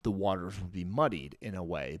waters would be muddied in a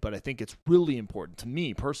way, but I think it's really important to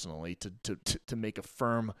me personally to make a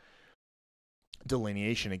firm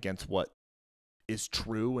delineation against what is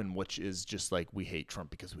true and which is just like, we hate Trump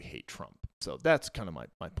because we hate Trump. So that's kind of my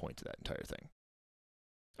point to that entire thing.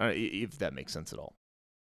 If that makes sense at all.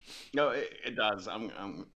 No, it does. I'm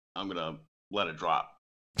gonna let it drop.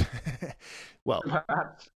 Well,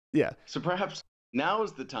 perhaps, yeah. So perhaps now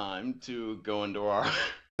is the time to go into our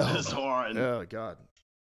Oh God.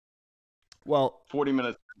 Well, 40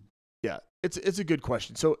 minutes. Yeah, it's a good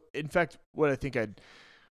question. So in fact, what I think I'd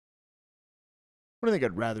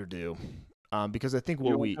rather do, because I think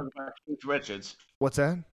Talk about Keith Richards. What's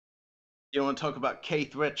that? You want to talk about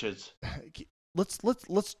Keith Richards?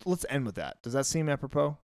 Let's end with that. Does that seem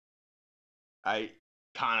apropos? I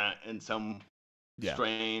kind of, in some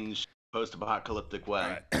strange post-apocalyptic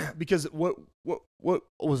way. Right. Because what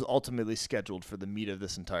was ultimately scheduled for the meat of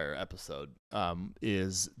this entire episode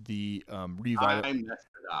is the I messed it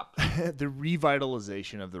up. the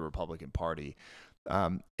revitalization of the Republican Party.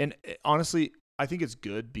 And honestly, I think it's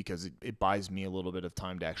good because it buys me a little bit of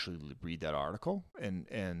time to actually read that article. Are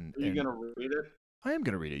you gonna read it? I am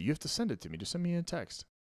gonna read it. You have to send it to me. Just send me a text.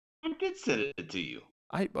 I did send it to you.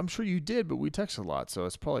 I'm sure you did, but we text a lot, so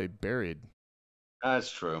it's probably buried.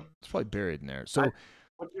 It's true. It's probably buried in there. So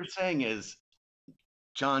what you're saying is,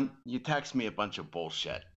 John, you text me a bunch of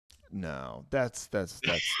bullshit. No, that's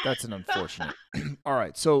an unfortunate. All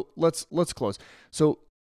right, so let's close. So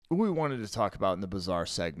what we wanted to talk about in the bizarre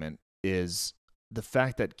segment is the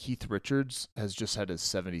fact that Keith Richards has just had his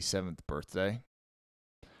 77th birthday.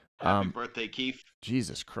 Happy birthday, Keith.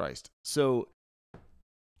 Jesus Christ. So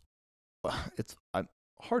it's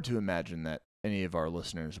hard to imagine that any of our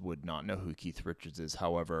listeners would not know who Keith Richards is.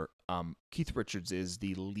 However, Keith Richards is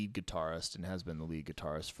the lead guitarist and has been the lead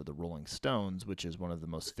guitarist for the Rolling Stones, which is one of the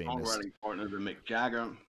most famous. Songwriting partner to Mick Jagger.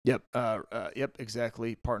 Yep. Yep.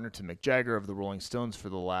 Exactly. Partner to Mick Jagger of the Rolling Stones for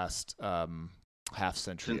the last half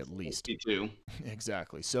century at least. 52.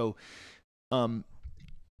 Exactly. So,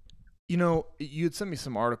 you know, you had sent me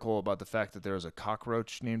some article about the fact that there was a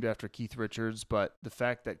cockroach named after Keith Richards, but the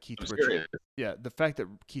fact that Keith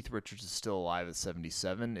Richards is still alive at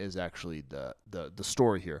 77 is actually the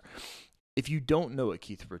story here. If you don't know what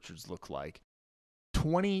Keith Richards looked like,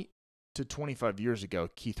 20 to 25 years ago,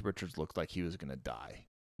 Keith Richards looked like he was going to die.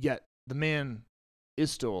 Yet the man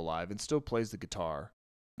is still alive and still plays the guitar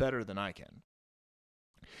better than I can.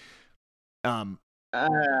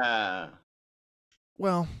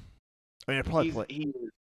 Well, I mean, I probably play. He's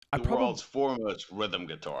the world's foremost rhythm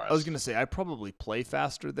guitarist. I was going to say I probably play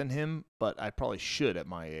faster than him, but I probably should at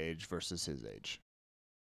my age versus his age.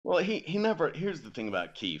 Well, he never. Here's the thing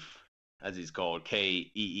about Keith. as he's called, Keef.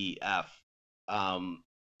 Keith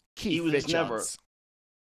He was never. Richards.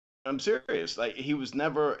 I'm serious. Like he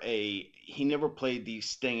never played these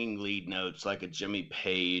stinging lead notes like a Jimmy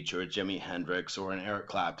Page or a Jimi Hendrix or an Eric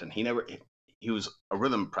Clapton. He was a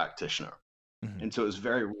rhythm practitioner. Mhm. And so it was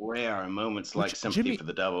very rare in moments like Sympathy for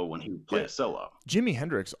the Devil when he would play a solo. Jimi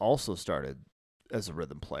Hendrix also started as a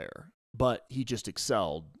rhythm player, but he just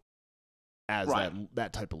excelled as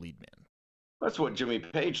that type of lead man. That's what Jimmy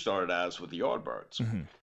Page started as with the Yardbirds. Mm-hmm.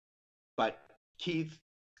 But Keith,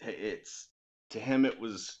 to him it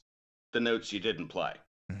was the notes you didn't play.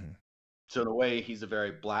 Mm-hmm. So in a way, he's a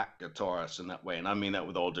very black guitarist in that way, and I mean that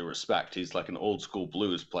with all due respect. He's like an old school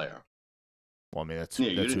blues player. Well, I mean that's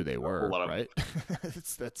who they were, right?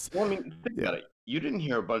 that's. Well, I mean, think about it. You didn't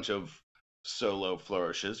hear a bunch of solo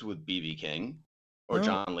flourishes with B.B. King or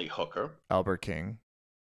John Lee Hooker, Albert King.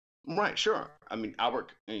 Right, sure. I mean,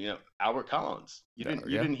 Albert Collins. You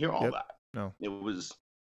didn't hear all that. No, it was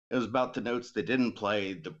about the notes they didn't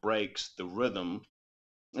play, the breaks, the rhythm,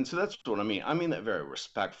 and so that's what I mean. I mean that very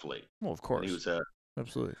respectfully. Well, of course, he was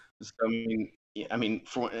absolutely. So, I mean,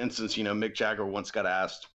 for instance, Mick Jagger once got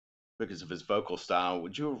asked because of his vocal style,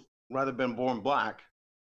 would you have rather been born black?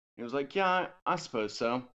 He was like, yeah, I suppose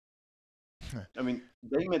so. I mean,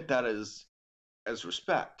 they meant that as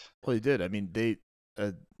respect. Well, they did. I mean,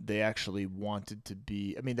 they actually wanted to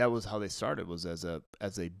be. I mean, that was how they started. Was as a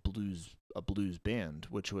blues band,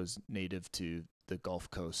 which was native to the Gulf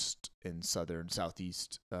Coast in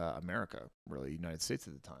southeast America, really United States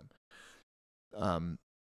at the time.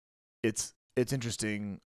 It's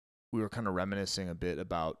interesting. We were kind of reminiscing a bit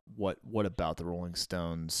about what about the Rolling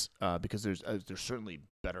Stones, because there's certainly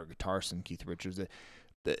better guitarists than Keith Richards.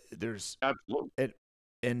 There's absolutely.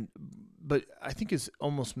 But I think it's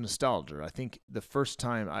almost nostalgia. I think the first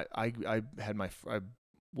time I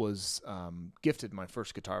was gifted my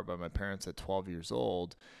first guitar by my parents at 12 years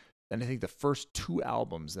old, and I think the first two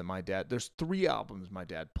albums that there's 3 albums my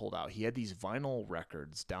dad pulled out. He had these vinyl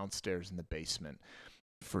records downstairs in the basement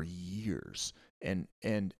for years, and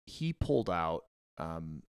he pulled out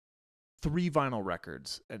 3 vinyl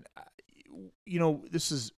records, and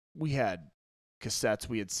we had cassettes,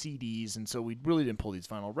 we had CDs, and so we really didn't pull these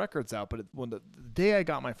vinyl records out. But when the day I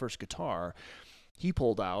got my first guitar, he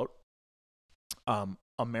pulled out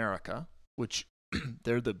America, which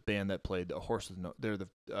they're the band that played the Horse with No. They're the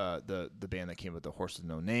band that came with the Horse with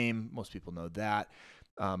No Name. Most people know that,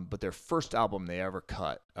 but their first album they ever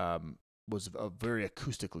cut was very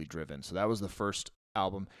acoustically driven. So that was the first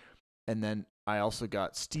album, and then I also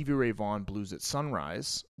got Stevie Ray Vaughan Blues at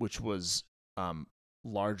Sunrise, which was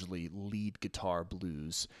largely lead guitar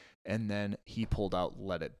blues, and then he pulled out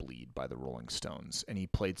Let It Bleed by the Rolling Stones, and he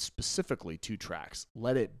played specifically 2 tracks,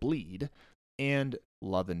 Let It Bleed and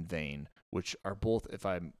Love in Vain, which are both, if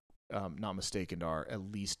I'm not mistaken, are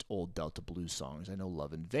at least old Delta blues songs. I know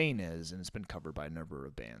Love in Vain is, and it's been covered by a number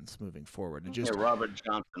of bands moving forward. And Robert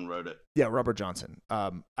Johnson wrote it. Yeah, Robert Johnson.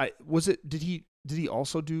 Did he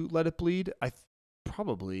also do Let It Bleed?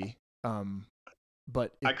 Probably.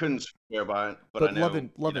 But I couldn't swear by it, but I know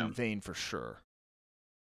Love in Vain for sure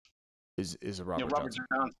is a Robert Johnson. Robert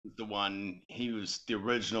Johnson's the one. He was the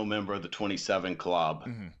original member of the 27 Club,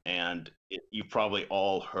 mm-hmm. and you probably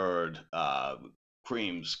all heard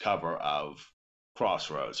Cream's cover of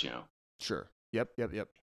Crossroads. Sure. Yep.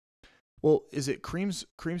 Well, is it Cream's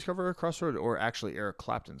cover of Crossroads, or actually Eric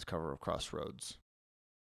Clapton's cover of Crossroads?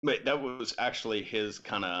 But that was actually his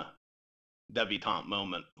kind of debutante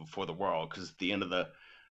moment before the world, because at the end of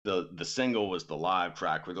the single was the live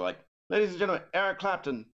track where they're like, ladies and gentlemen, Eric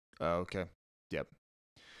Clapton. Oh, okay. Yep.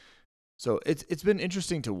 So it's been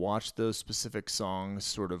interesting to watch those specific songs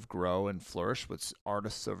sort of grow and flourish with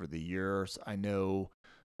artists over the years. I know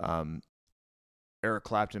Eric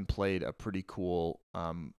Clapton played a pretty cool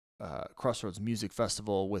Crossroads Music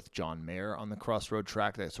Festival with John Mayer on the Crossroad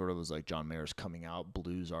track. That sort of was like John Mayer's coming out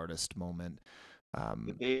blues artist moment.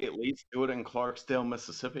 Did they at least do it in Clarksdale,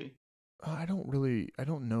 Mississippi? I don't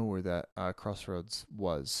know where that Crossroads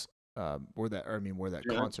was. Where that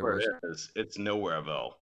concert was. It's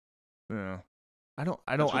Nowhereville. Yeah, I don't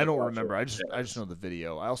remember. I just know the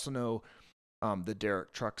video. I also know the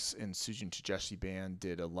Derek Trucks and Susan Chijesi band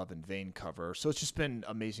did a Love in Vain cover. So it's just been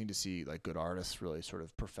amazing to see like good artists really sort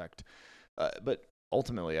of perfect. But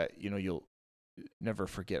ultimately, you'll never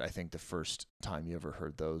forget, I think, the first time you ever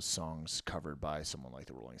heard those songs covered by someone like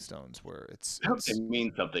the Rolling Stones, where I hope they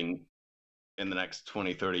mean something in the next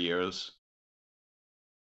 20, 30 years.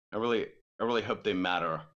 I really hope they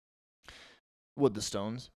matter. Would the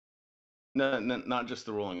Stones? No, not just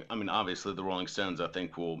the Rolling. I mean, obviously the Rolling Stones, I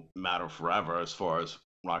think, will matter forever as far as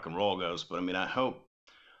rock and roll goes. But I mean, I hope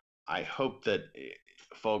I hope that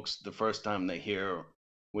folks, the first time they hear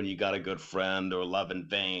When You Got a Good Friend or Love in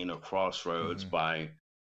Vain or Crossroads by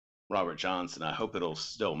Robert Johnson, I hope it'll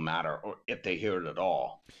still matter, or if they hear it at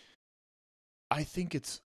all. I think I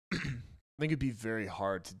think it'd be very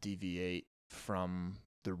hard to deviate from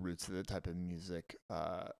the roots of the type of music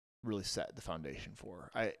really set the foundation for.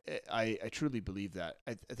 I truly believe that.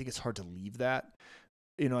 I think it's hard to leave that.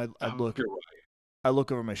 You know, I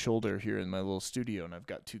look over my shoulder here in my little studio, and I've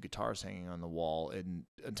got 2 guitars hanging on the wall. And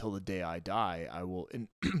until the day I die, I will. And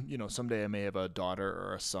you know, someday I may have a daughter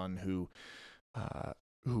or a son who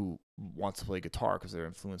wants to play guitar because they're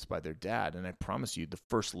influenced by their dad. And I promise you, the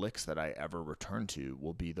first licks that I ever return to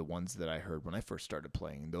will be the ones that I heard when I first started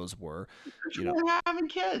playing. Those were, you know, weren't having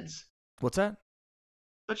kids. What's that?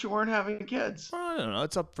 But you weren't having kids. Well, I don't know.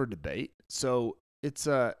 It's up for debate. So it's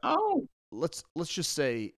let's just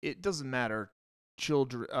say it doesn't matter.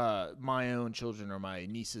 Children, my own children or my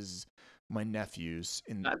nieces, my nephews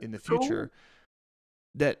in the future,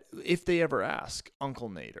 that if they ever ask Uncle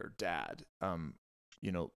Nate or Dad,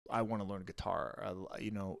 you know, I want to learn guitar. You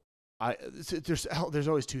know, there's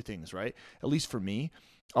always 2 things, right? At least for me,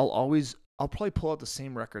 I'll probably pull out the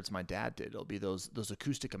same records my dad did. It'll be those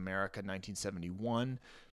Acoustic America 1971.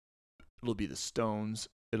 It'll be the Stones.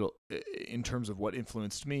 It'll, in terms of what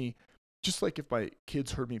influenced me. Just like if my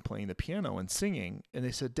kids heard me playing the piano and singing, and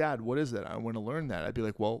they said, "Dad, what is that? I want to learn that." I'd be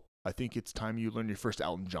like, "Well, I think it's time you learn your first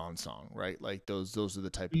Elton John song, right?" Like those are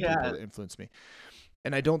the type of people that influence me.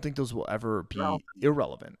 And I don't think those will ever be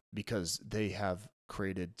irrelevant because they have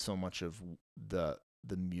created so much of the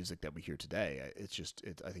music that we hear today.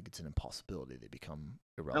 I think it's an impossibility they become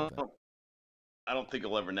irrelevant. I don't think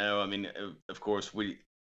you'll ever know. I mean, of course, we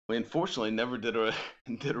unfortunately never did a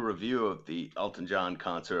review of the Elton John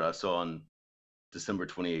concert I saw in December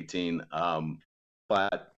 2018, or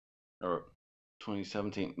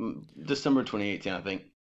 2017, December 2018, I think.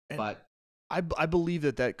 And but I believe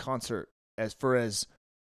that concert, as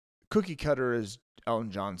cookie cutter as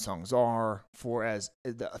Elton John songs are, for as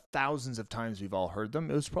the thousands of times we've all heard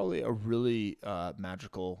them, it was probably a really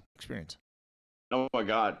magical experience. Oh my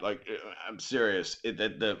God! Like, I'm serious.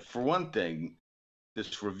 For one thing,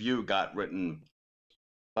 this review got written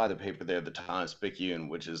by the paper there, the Times-Picayune,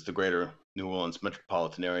 which is the greater New Orleans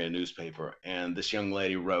metropolitan area newspaper. And this young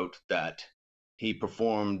lady wrote that he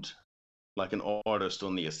performed like an artist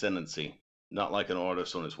on the ascendancy, not like an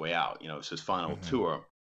artist on his way out. You know, it's his final tour.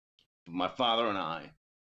 My father and I,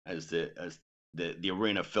 as the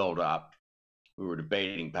arena filled up, we were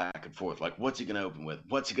debating back and forth, like, what's he going to open with?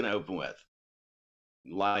 What's he going to open with?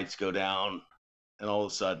 Lights go down, and all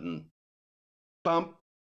of a sudden, bump,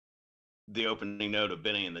 the opening note of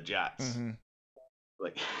Benny and the Jets.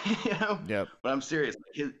 Like, you know? Yep. But I'm serious.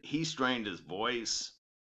 He strained his voice.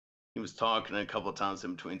 He was talking a couple of times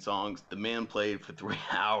in between songs. The man played for 3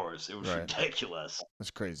 hours. It was ridiculous. That's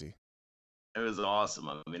crazy. It was awesome.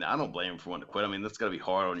 I mean, I don't blame him for wanting to quit. I mean, that's got to be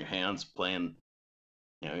hard on your hands playing.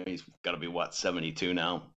 You know, he's got to be, 72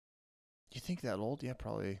 now? You think that old? Yeah,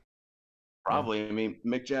 probably. Probably. Yeah. I mean,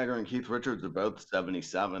 Mick Jagger and Keith Richards are both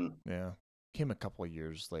 77. Yeah. Came a couple of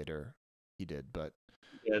years later. He did, but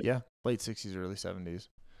yeah, late 60s, early 70s.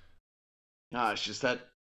 No, it's just that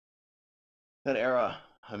era.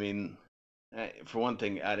 I mean, for one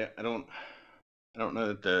thing, I don't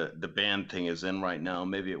know that the band thing is in right now.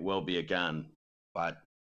 Maybe it will be again, but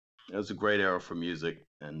it was a great era for music,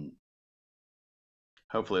 and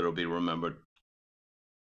hopefully it'll be remembered.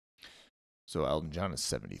 So Elton John is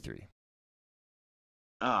 73.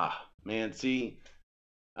 Ah, man, see,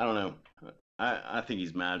 I don't know. I think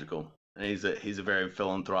he's magical. And he's a very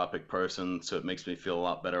philanthropic person, so it makes me feel a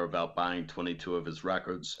lot better about buying 22 of his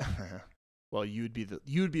records. Well, you'd be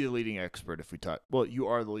the leading expert if we talk. Well, you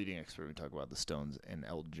are the leading expert when we talk about the Stones and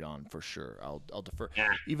Elton John for sure. I'll defer.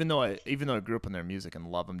 Yeah. Even though I grew up on their music and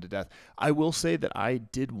love them to death, I will say that I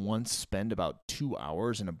did once spend about 2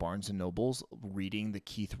 hours in a Barnes and Nobles reading the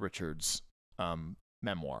Keith Richards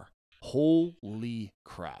memoir. Holy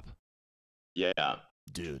crap! Yeah.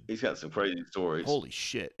 Dude, he's got some crazy stories. Holy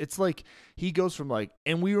shit. It's like he goes from like,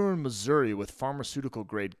 and we were in Missouri with pharmaceutical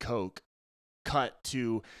grade Coke, cut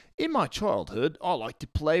to, in my childhood, I like to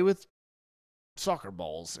play with soccer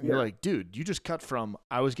balls. And you're like, dude, you just cut from,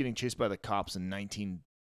 I was getting chased by the cops in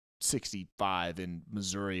 1965 in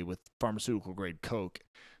Missouri with pharmaceutical grade Coke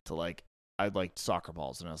to like, I liked soccer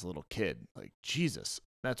balls when I was a little kid. Like, Jesus.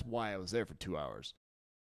 That's why I was there for 2 hours.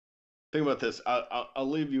 Think about this. I'll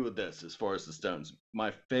leave you with this as far as the Stones.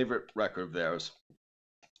 My favorite record of theirs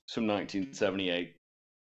is from 1978.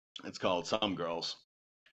 It's called Some Girls.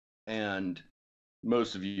 And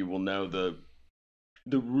most of you will know the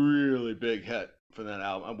really big hit for that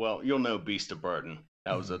album. Well, you'll know Beast of Burden.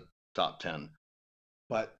 That was a top 10.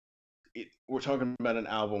 But we're talking about an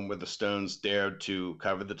album where the Stones dared to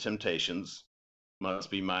cover the Temptations.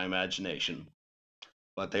 Must be my imagination.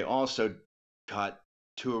 But they also got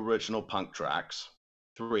 2 original punk tracks,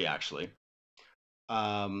 3 actually.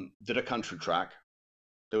 Did a country track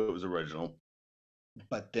that was original.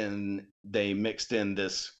 But then they mixed in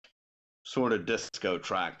this sort of disco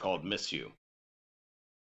track called Miss You.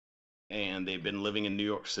 And they've been living in New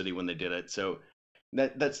York City when they did it. So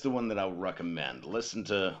that's the one that I would recommend. Listen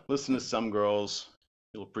to Some Girls.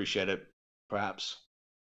 You'll appreciate it, perhaps.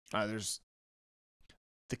 The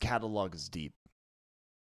catalog is deep.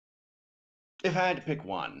 If I had to pick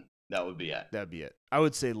one, that would be it. That'd be it. I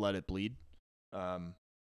would say Let It Bleed. I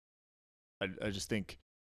just think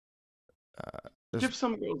give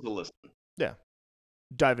Some Girls a listen. Yeah.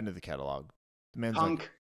 Dive into the catalog. The man's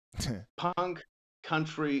punk,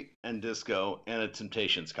 country, and disco, and a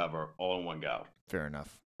Temptations cover all in one go. Fair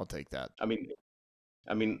enough. I'll take that. I mean,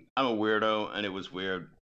 I'm a weirdo, and it was weird.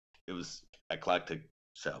 It was eclectic,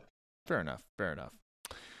 so. Fair enough.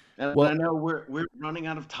 And I know we're running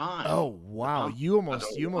out of time. Oh, wow. You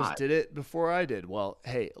almost did it before I did. Well,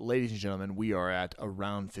 hey, ladies and gentlemen, we are at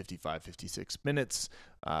around 55, 56 minutes.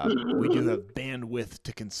 We do have bandwidth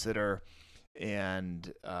to consider,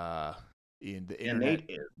 and in the internet,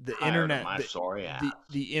 the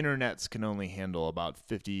internets can only handle about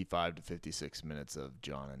 55 to 56 minutes of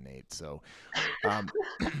John and Nate. So,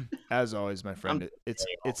 as always, my friend, it's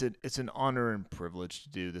an honor and privilege to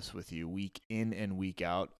do this with you week in and week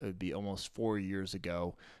out. It would be almost 4 years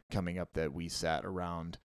ago coming up that we sat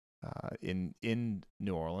around in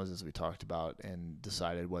New Orleans, as we talked about, and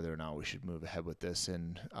decided whether or not we should move ahead with this.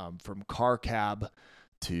 And from car cab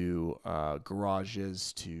to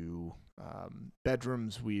garages to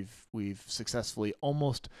bedrooms, we've successfully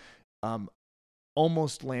almost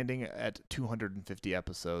landing at 250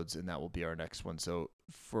 episodes, and that will be our next one. So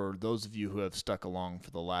for those of you who have stuck along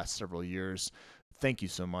for the last several years, thank you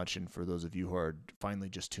so much. And for those of you who are finally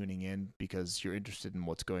just tuning in because you're interested in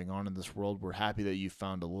what's going on in this world, we're happy that you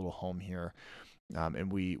found a little home here.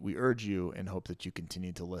 And we urge you and hope that you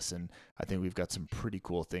continue to listen. I think we've got some pretty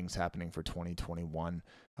cool things happening for 2021.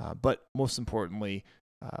 But most importantly,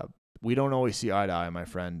 we don't always see eye to eye, my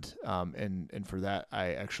friend. And for that,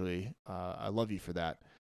 I love you for that.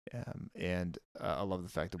 And I love the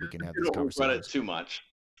fact that we can have this conversation. Don't regret it too much.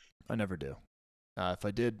 I never do. If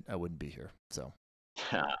I did, I wouldn't be here. So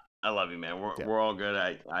I love you, man. We're all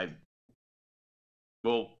good.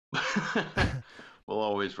 We'll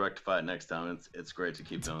always rectify it next time. It's great to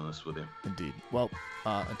keep doing this with you. Indeed. Well,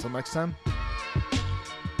 until next time.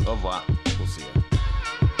 Au revoir. We'll see you.